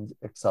and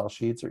Excel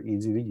sheets are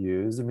easy to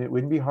use, it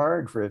wouldn't be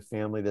hard for a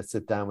family to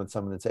sit down with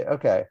someone and say,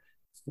 okay,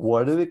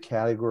 what are the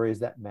categories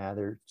that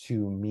matter to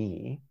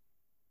me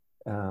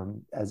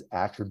as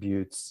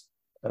attributes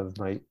of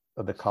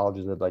the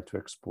colleges I'd like to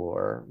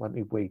explore? Let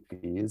me weight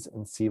these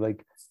and see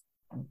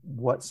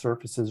what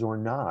surfaces or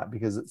not,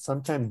 because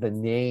sometimes the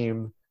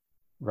name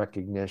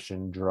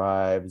recognition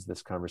drives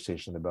this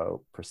conversation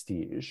about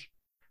prestige.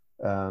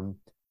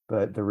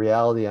 But the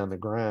reality on the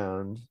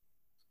ground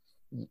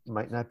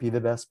might not be the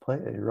best play.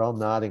 You're all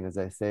nodding as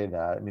I say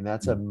that.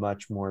 That's a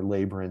much more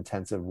labor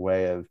intensive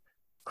way of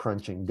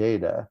crunching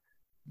data,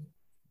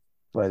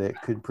 but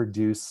it could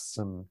produce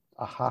some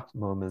aha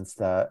moments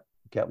that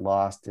get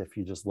lost if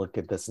you just look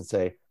at this and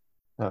say,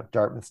 oh,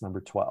 Dartmouth's number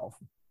 12.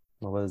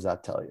 Well, what does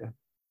that tell you?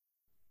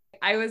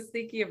 I was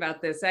thinking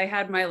about this. I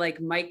had my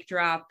mic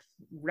drop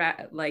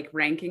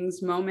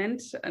rankings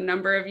moment a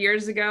number of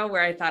years ago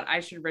where I thought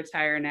I should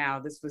retire now.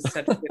 This was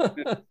such a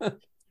good move.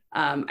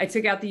 I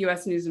took out the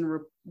U.S. News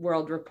and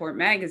World Report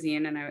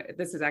magazine, and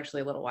this is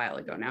actually a little while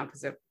ago now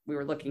because we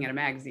were looking at a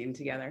magazine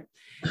together.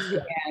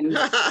 And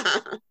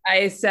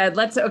I said,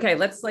 let's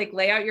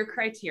lay out your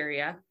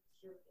criteria.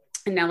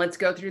 And now let's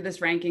go through this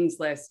rankings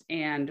list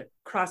and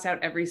cross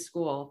out every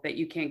school that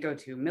you can't go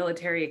to: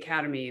 military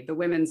academy, the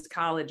women's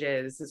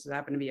colleges. This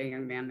happened to be a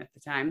young man at the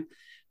time.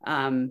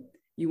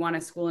 You want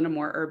a school in a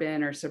more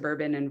urban or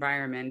suburban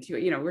environment.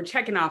 We're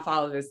checking off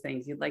all of those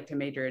things. You'd like to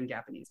major in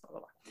Japanese, blah,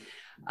 blah,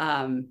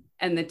 blah.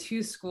 And the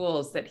two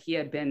schools that he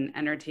had been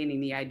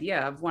entertaining the idea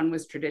of, one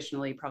was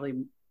traditionally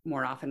probably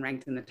more often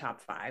ranked in the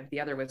top 5.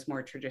 The other was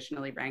more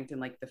traditionally ranked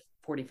in the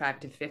 45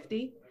 to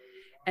 50.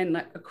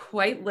 And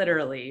quite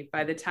literally,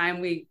 by the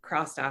time we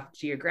crossed off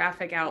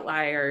geographic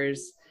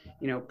outliers,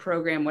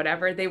 program,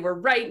 whatever, they were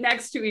right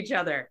next to each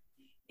other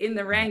in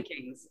the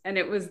rankings. And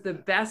it was the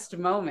best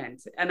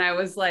moment. And I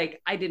was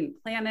like, I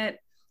didn't plan it.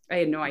 I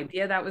had no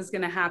idea that was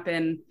going to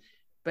happen.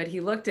 But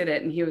he looked at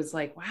it and he was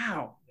like,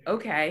 wow,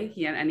 okay.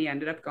 And he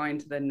ended up going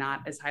to the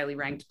not as highly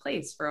ranked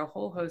place for a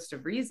whole host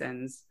of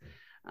reasons.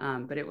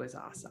 But it was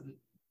awesome.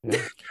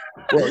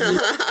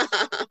 Well,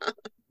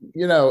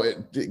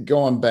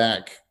 going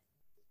back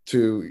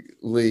to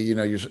Lee,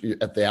 you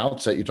at the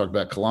outset, you talked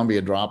about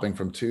Columbia dropping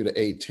from 2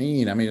 to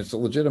 18. I mean, it's a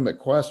legitimate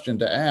question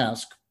to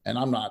ask, and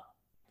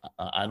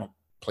I don't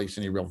place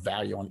any real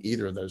value on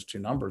either of those two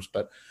numbers,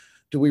 but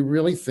do we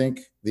really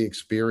think the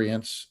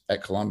experience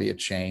at Columbia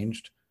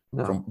changed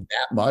from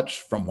that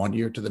much from one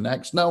year to the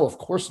next? No, of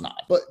course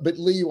not. But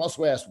Lee, you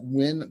also asked,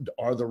 when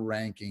are the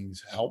rankings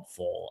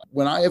helpful?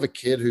 When I have a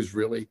kid who's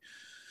really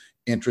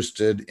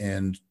interested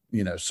in,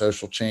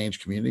 social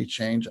change, community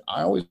change,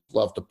 I always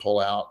love to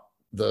pull out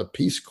the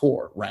Peace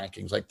Corps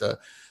rankings, like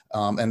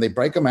and they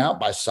break them out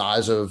by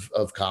size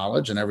of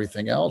college and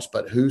everything else,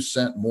 but who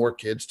sent more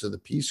kids to the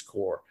Peace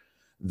Corps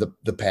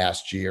the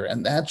past year?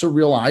 And that's a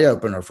real eye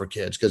opener for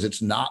kids, because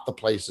it's not the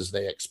places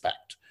they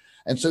expect.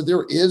 And so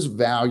there is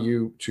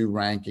value to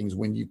rankings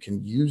when you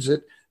can use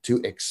it to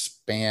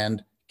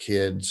expand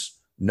kids'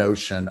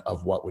 notion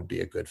of what would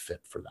be a good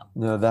fit for them.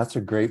 No, that's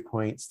a great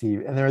point,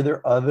 Steve. And are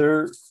there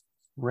other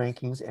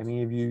rankings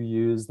any of you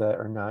use that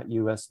are not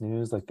US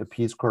News? Like the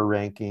Peace Corps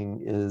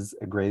ranking is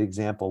a great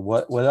example.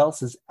 What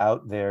else is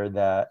out there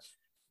that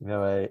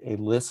a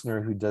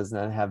listener who does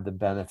not have the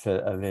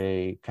benefit of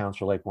a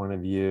counselor like one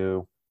of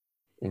you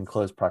in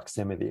close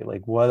proximity?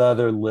 Like what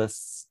other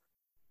lists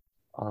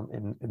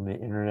in the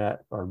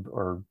internet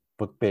or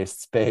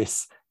book-based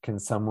space can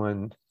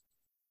someone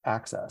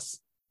access?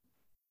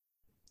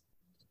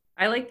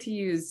 I like to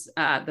use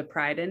the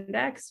Pride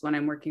Index when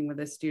I'm working with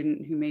a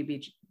student who may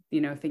be,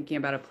 thinking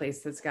about a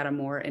place that's got a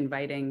more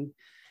inviting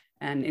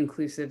and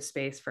inclusive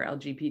space for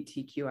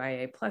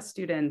LGBTQIA plus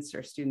students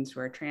or students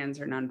who are trans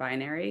or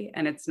non-binary.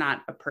 And it's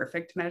not a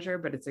perfect measure,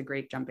 but it's a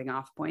great jumping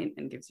off point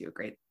and gives you a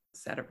great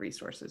set of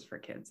resources for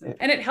kids.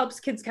 And it helps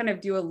kids kind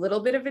of do a little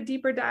bit of a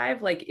deeper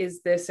dive. Like,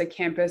 is this a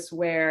campus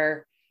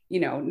where,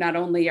 not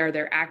only are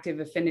there active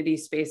affinity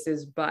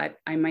spaces, but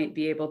I might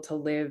be able to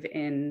live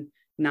in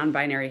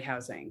non-binary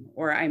housing,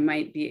 or I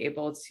might be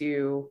able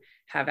to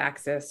have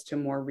access to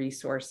more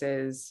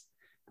resources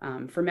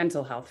for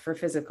mental health, for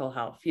physical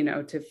health,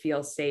 to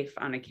feel safe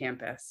on a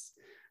campus.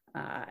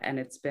 And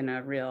it's been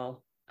a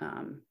real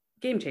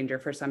game changer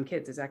for some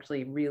kids. It's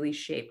actually really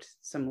shaped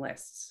some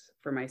lists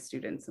for my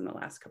students in the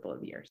last couple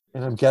of years.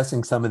 And I'm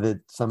guessing some of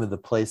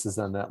the places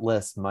on that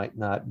list might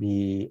not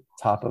be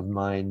top of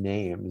mind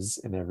names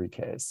in every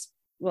case.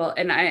 Well,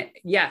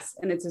 yes,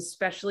 and it's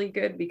especially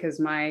good because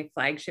my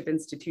flagship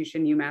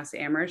institution, UMass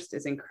Amherst,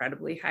 is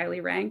incredibly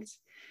highly ranked.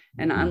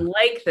 And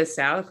unlike the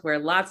South, where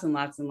lots and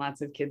lots and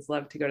lots of kids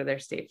love to go to their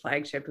state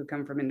flagship who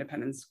come from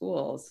independent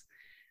schools,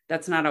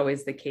 that's not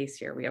always the case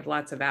here. We have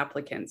lots of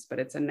applicants, but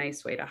it's a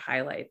nice way to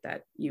highlight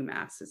that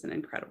UMass is an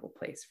incredible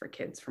place for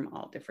kids from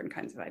all different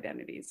kinds of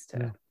identities to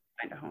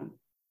find a home.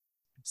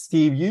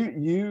 Steve,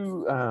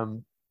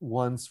 you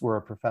once were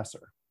a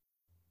professor.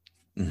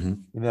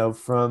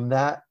 From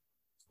that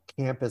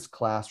campus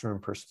classroom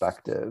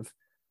perspective,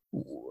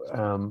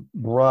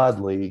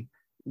 broadly,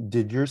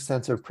 did your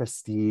sense of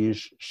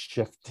prestige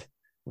shift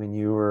when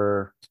you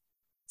were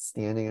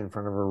standing in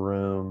front of a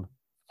room,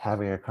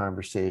 having a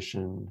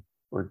conversation,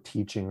 or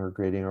teaching or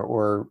grading,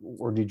 or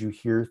did you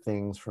hear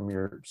things from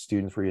your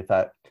students where you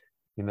thought,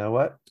 you know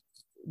what,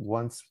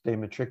 once they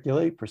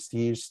matriculate,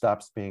 prestige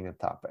stops being a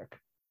topic?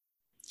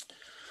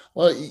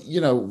 Well,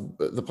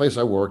 the place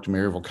I worked,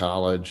 Maryville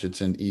College,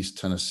 it's in East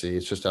Tennessee.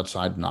 It's just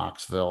outside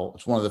Knoxville.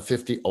 It's one of the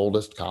 50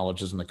 oldest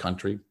colleges in the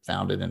country,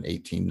 founded in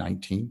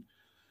 1819.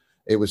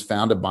 It was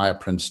founded by a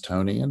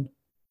Princetonian.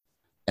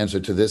 And so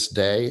to this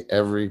day,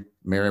 every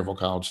Maryville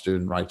College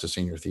student writes a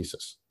senior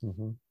thesis.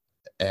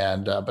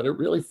 And but it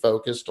really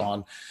focused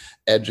on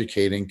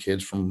educating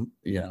kids from,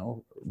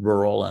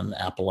 rural and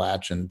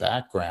Appalachian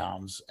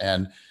backgrounds.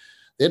 And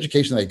the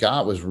education they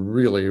got was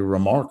really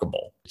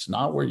remarkable. It's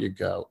not where you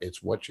go,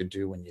 it's what you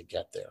do when you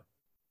get there.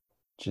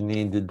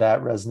 Janine, did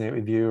that resonate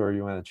with you, or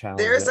you want to challenge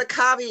There's it? a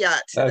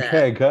caveat to that.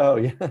 Okay, go.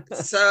 Yeah.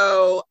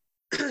 So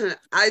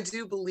I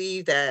do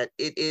believe that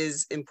it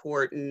is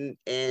important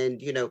and,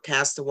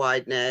 cast a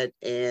wide net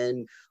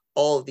and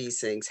all of these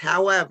things.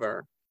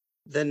 However,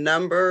 the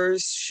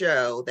numbers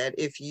show that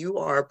if you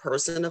are a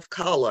person of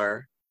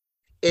color,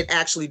 it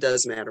actually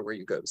does matter where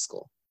you go to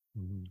school.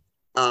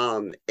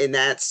 And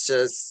that's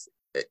just,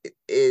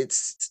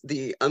 it's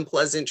the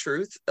unpleasant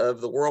truth of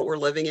the world we're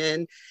living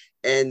in.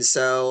 And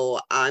so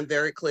I'm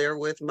very clear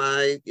with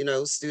my,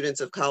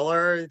 students of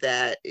color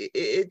that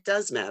it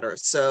does matter.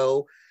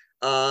 So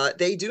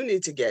they do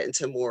need to get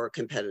into more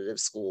competitive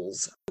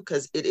schools,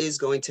 because it is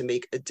going to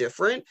make a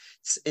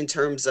difference in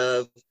terms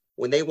of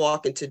when they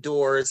walk into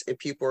doors and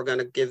people are going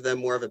to give them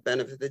more of a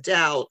benefit of the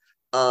doubt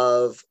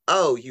of,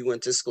 oh, you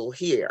went to school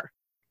here.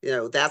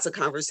 That's a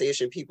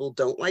conversation people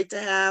don't like to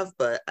have,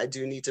 but I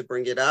do need to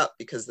bring it up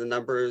because the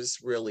numbers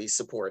really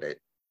support it.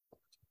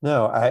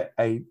 No,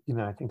 I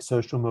think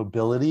social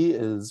mobility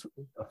is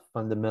a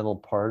fundamental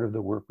part of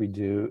the work we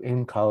do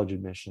in college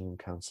admission and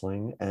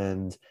counseling.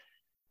 And,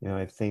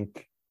 I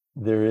think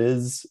there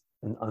is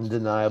an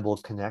undeniable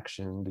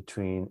connection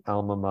between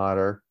alma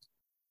mater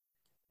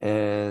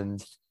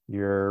and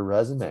your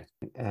resume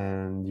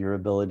and your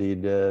ability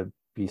to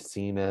be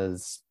seen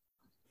as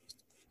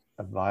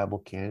a viable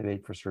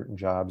candidate for certain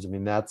jobs. I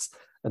mean, that's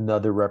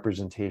another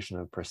representation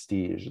of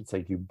prestige. It's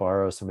like you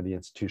borrow some of the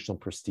institutional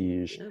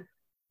prestige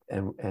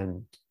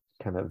and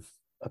kind of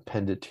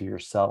append it to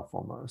yourself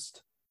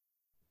almost.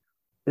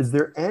 Is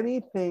there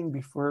anything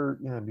before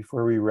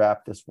we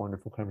wrap this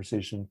wonderful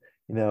conversation,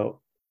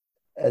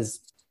 as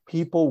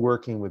people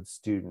working with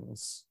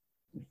students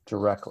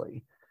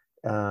directly,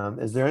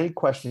 is there any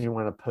question you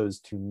want to pose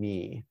to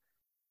me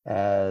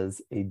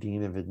as a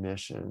dean of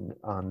admission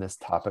on this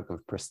topic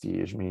of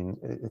prestige? I mean,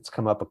 it's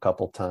come up a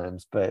couple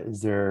times, but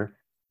is there,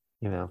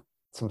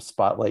 some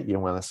spotlight you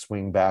want to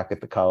swing back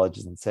at the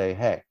colleges and say,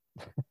 hey,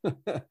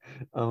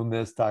 own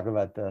this, talk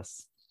about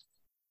this?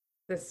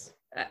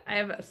 I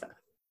have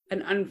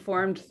an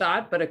unformed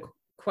thought, but a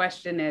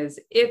question is,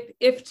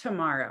 if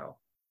tomorrow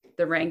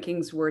the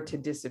rankings were to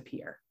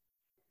disappear,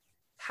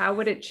 how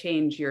would it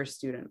change your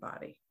student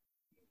body?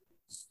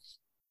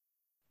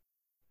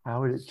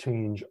 How would it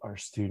change our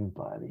student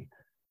body?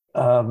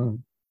 I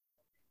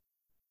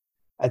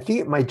think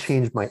it might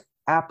change my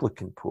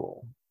applicant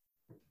pool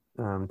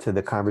to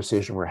the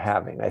conversation we're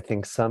having. I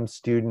think some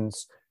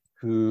students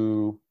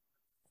who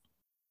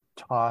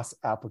toss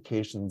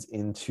applications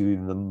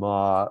into the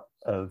maw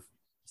of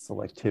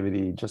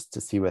selectivity just to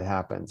see what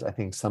happens, I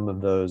think some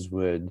of those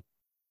would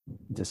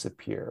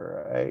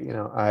disappear.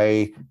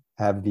 I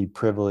have the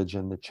privilege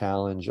and the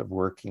challenge of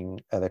working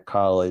at a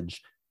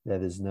college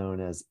that is known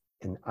as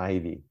an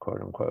Ivy,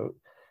 quote unquote.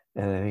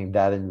 And I think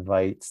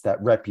that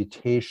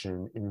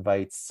reputation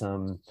invites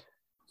some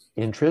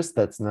interest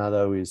that's not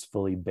always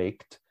fully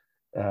baked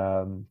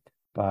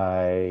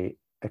by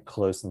a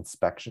close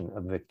inspection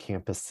of the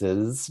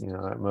campuses.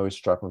 I'm always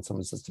struck when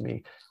someone says to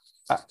me,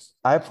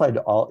 I applied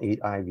to all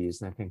 8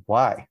 Ivies, and I think,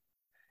 why?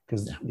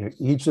 Because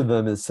each of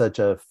them is such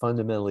a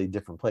fundamentally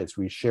different place.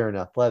 We share an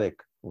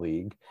athletic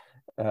league.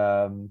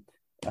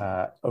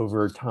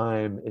 Over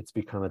time, it's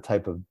become a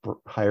type of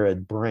higher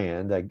ed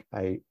brand.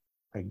 I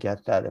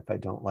get that if I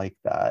don't like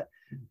that,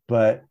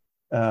 but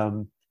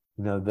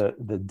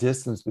the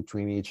distance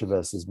between each of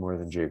us is more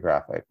than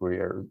geographic. We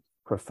are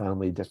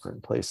profoundly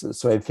different places.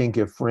 So I think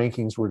if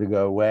rankings were to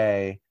go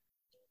away,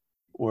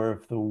 or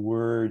if the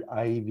word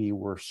Ivy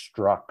were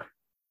struck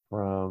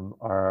from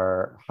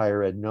our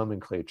higher ed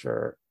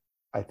nomenclature,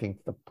 I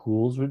think the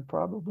pools would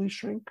probably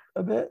shrink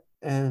a bit.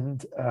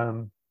 And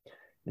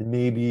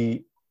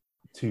maybe,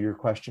 to your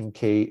question,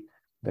 Kate,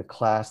 the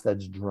class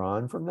that's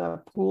drawn from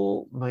that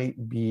pool might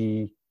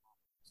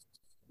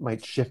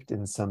shift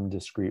in some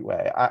discrete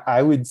way.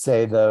 I would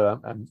say, though,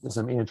 as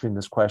I'm answering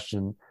this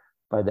question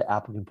by the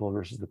applicant pool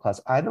versus the class,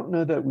 I don't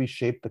know that we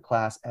shape the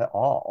class at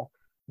all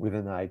with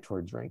an eye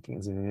towards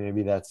rankings. And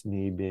maybe that's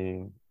me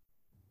being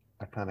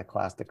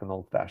iconoclastic and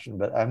old-fashioned,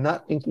 but I'm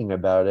not thinking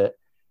about it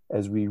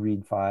as we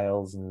read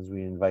files and as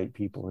we invite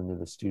people into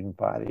the student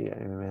body.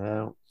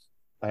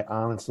 I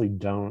honestly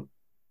don't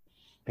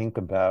think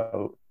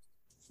about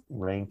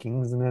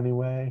rankings in any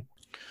way.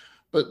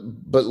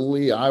 But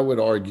Lee, I would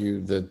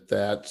argue that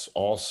that's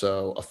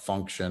also a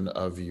function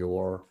of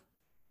your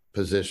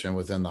position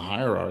within the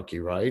hierarchy,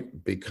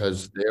 right?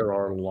 Because there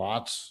are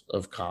lots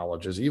of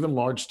colleges, even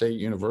large state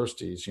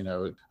universities.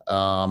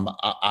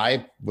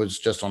 I was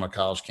just on a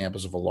college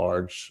campus of a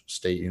large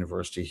state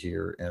university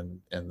here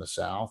in the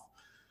South.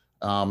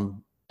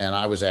 And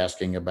I was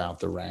asking about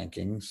the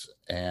rankings,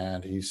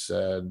 and he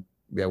said,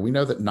 yeah, we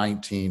know that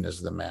 19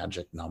 is the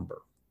magic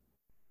number.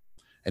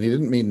 And he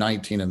didn't mean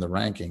 19 in the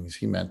rankings.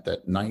 He meant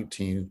that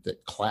 19,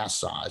 that class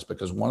size,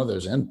 because one of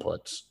those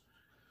inputs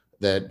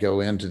that go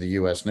into the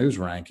US News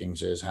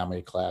rankings is how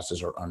many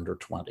classes are under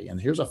 20.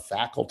 And here's a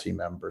faculty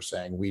member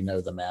saying, we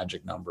know the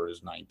magic number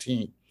is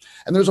 19.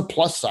 And there's a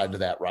plus side to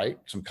that, right?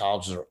 Some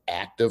colleges are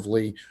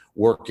actively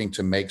working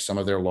to make some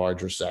of their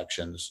larger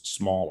sections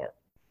smaller.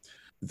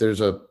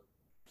 There's a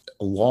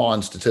law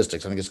in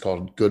statistics, I think it's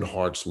called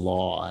Goodhart's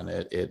law, and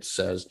it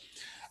says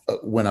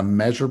when a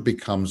measure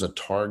becomes a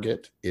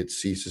target, it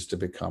ceases to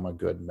become a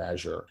good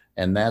measure.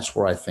 And that's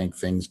where I think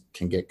things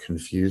can get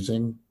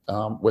confusing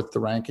with the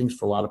rankings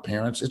for a lot of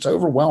parents. It's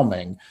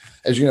overwhelming.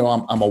 As you know,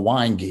 I'm a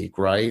wine geek,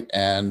 right?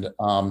 And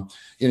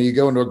you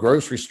go into a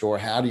grocery store,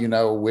 how do you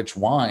know which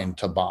wine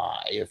to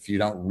buy if you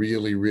don't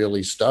really,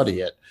 really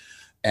study it?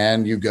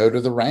 And you go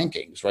to the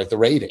rankings, right? The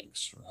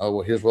ratings. Oh,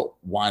 well, here's what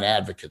Wine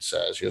Advocate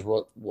says. Here's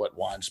what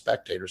Wine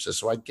Spectator says.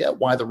 So I get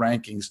why the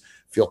rankings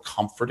feel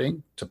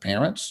comforting to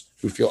parents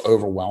who feel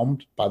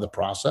overwhelmed by the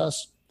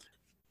process.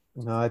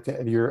 No, I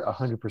think you're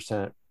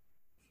 100%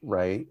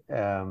 right.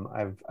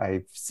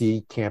 I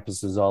see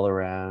campuses all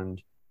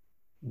around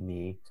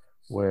me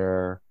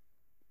where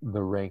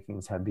the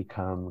rankings have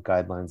become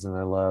guidelines, and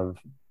I love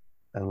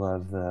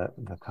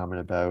the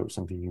comment about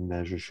something you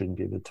measure shouldn't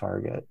be the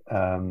target.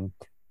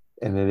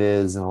 And it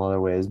is in a lot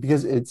of ways,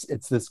 because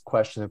it's this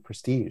question of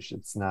prestige.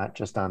 It's not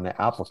just on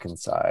the applicant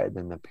side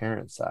and the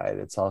parent side.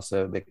 It's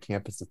also the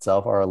campus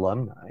itself. Our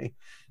alumni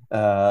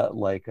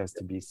like us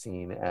to be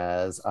seen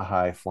as a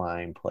high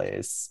flying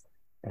place,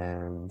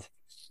 and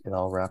it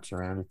all wraps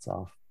around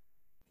itself.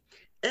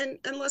 And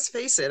let's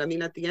face it, I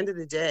mean, at the end of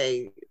the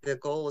day, the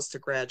goal is to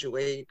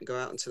graduate and go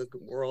out into the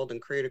world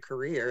and create a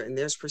career. And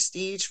there's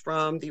prestige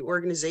from the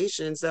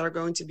organizations that are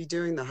going to be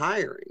doing the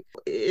hiring.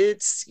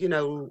 It's,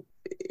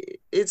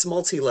 it's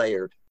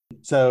multi-layered.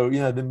 So,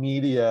 the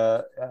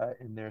media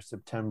in their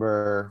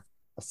September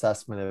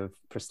assessment of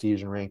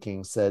prestige and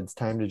rankings said it's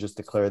time to just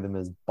declare them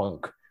as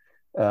bunk.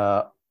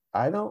 I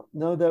don't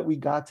know that we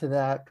got to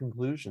that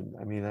conclusion.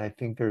 I mean, I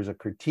think there's a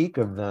critique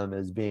of them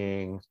as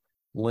being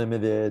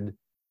limited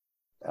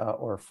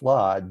or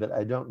flawed, but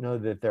I don't know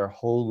that they're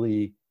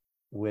wholly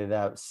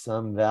without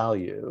some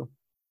value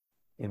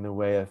in the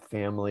way a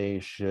family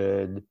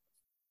should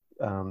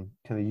kind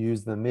of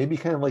use them, maybe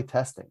kind of like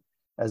testing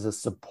as a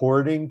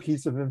supporting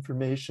piece of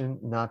information,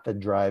 not the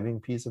driving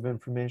piece of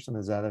information.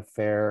 Is that a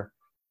fair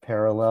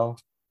parallel?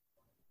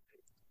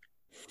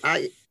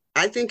 I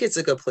think it's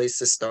a good place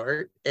to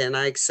start, and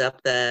I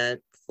accept that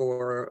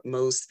for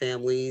most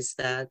families,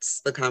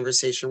 that's the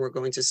conversation we're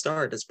going to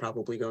start. It's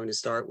probably going to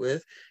start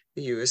with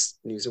the U.S.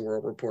 News and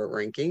World Report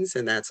rankings,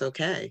 and that's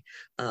okay.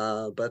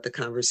 But the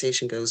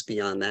conversation goes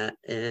beyond that,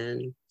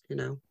 and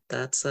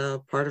that's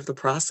a part of the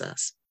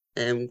process.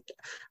 And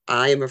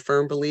I am a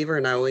firm believer,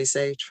 and I always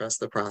say,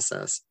 trust the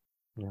process.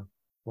 Yeah.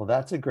 Well,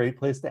 that's a great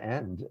place to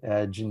end.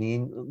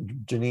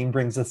 Janine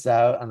brings us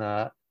out on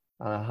a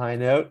high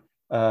note.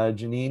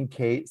 Janine,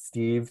 Kate,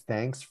 Steve,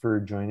 thanks for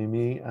joining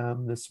me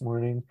this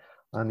morning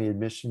on the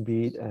Admission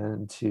Beat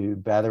and to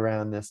bat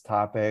around this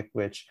topic,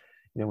 which,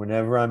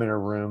 whenever I'm in a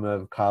room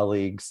of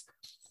colleagues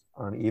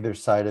on either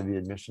side of the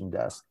admission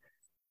desk,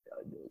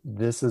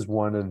 this is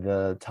one of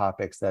the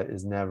topics that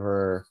is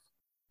never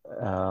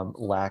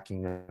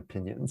lacking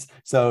opinions.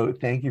 So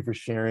thank you for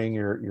sharing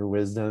your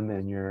wisdom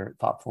and your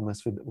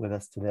thoughtfulness with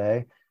us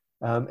today.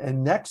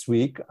 And next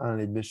week on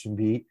Admission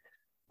Beat,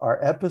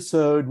 our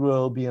episode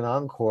will be an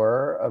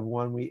encore of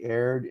one we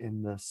aired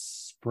in the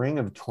spring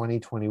of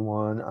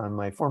 2021 on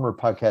my former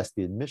podcast,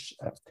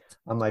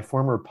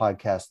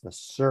 The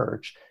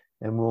Search,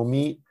 and we'll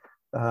meet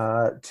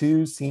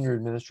two senior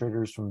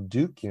administrators from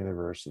Duke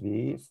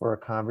University for a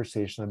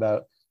conversation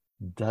about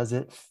does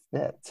it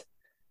fit?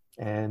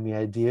 And the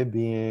idea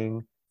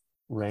being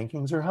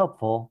rankings are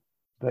helpful,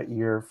 but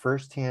your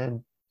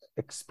firsthand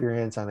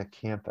experience on a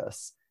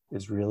campus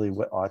is really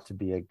what ought to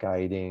be a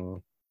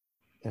guiding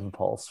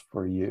impulse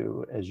for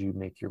you as you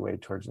make your way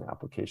towards an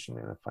application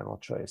and a final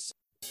choice.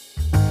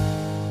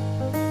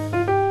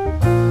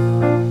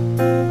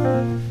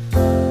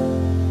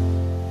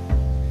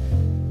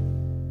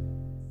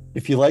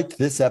 If you liked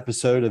this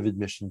episode of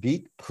Admission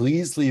Beat,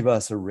 please leave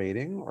us a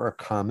rating or a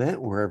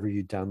comment wherever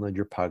you download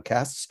your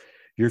podcasts.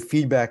 Your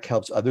feedback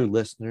helps other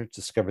listeners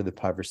discover the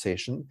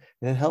conversation,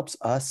 and it helps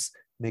us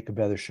make a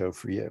better show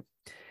for you.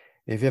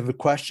 If you have a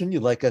question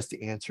you'd like us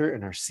to answer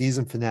in our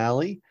season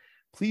finale,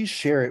 please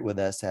share it with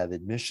us at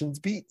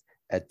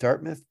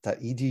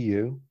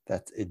admissionsbeat@dartmouth.edu.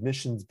 That's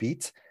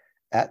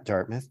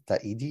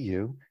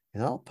admissionsbeat@dartmouth.edu,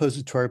 and I'll pose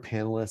it to our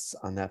panelists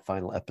on that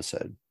final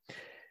episode.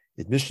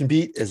 Admission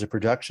Beat is a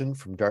production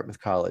from Dartmouth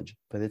College,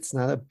 but it's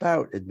not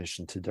about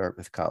admission to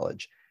Dartmouth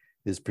College.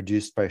 It is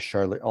produced by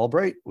Charlotte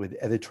Albright with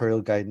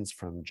editorial guidance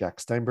from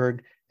Jack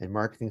Steinberg and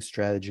marketing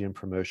strategy and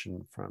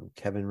promotion from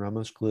Kevin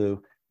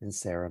Ramos-Glue and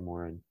Sarah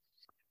Morin.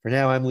 For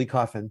now, I'm Lee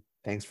Coffin.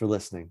 Thanks for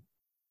listening.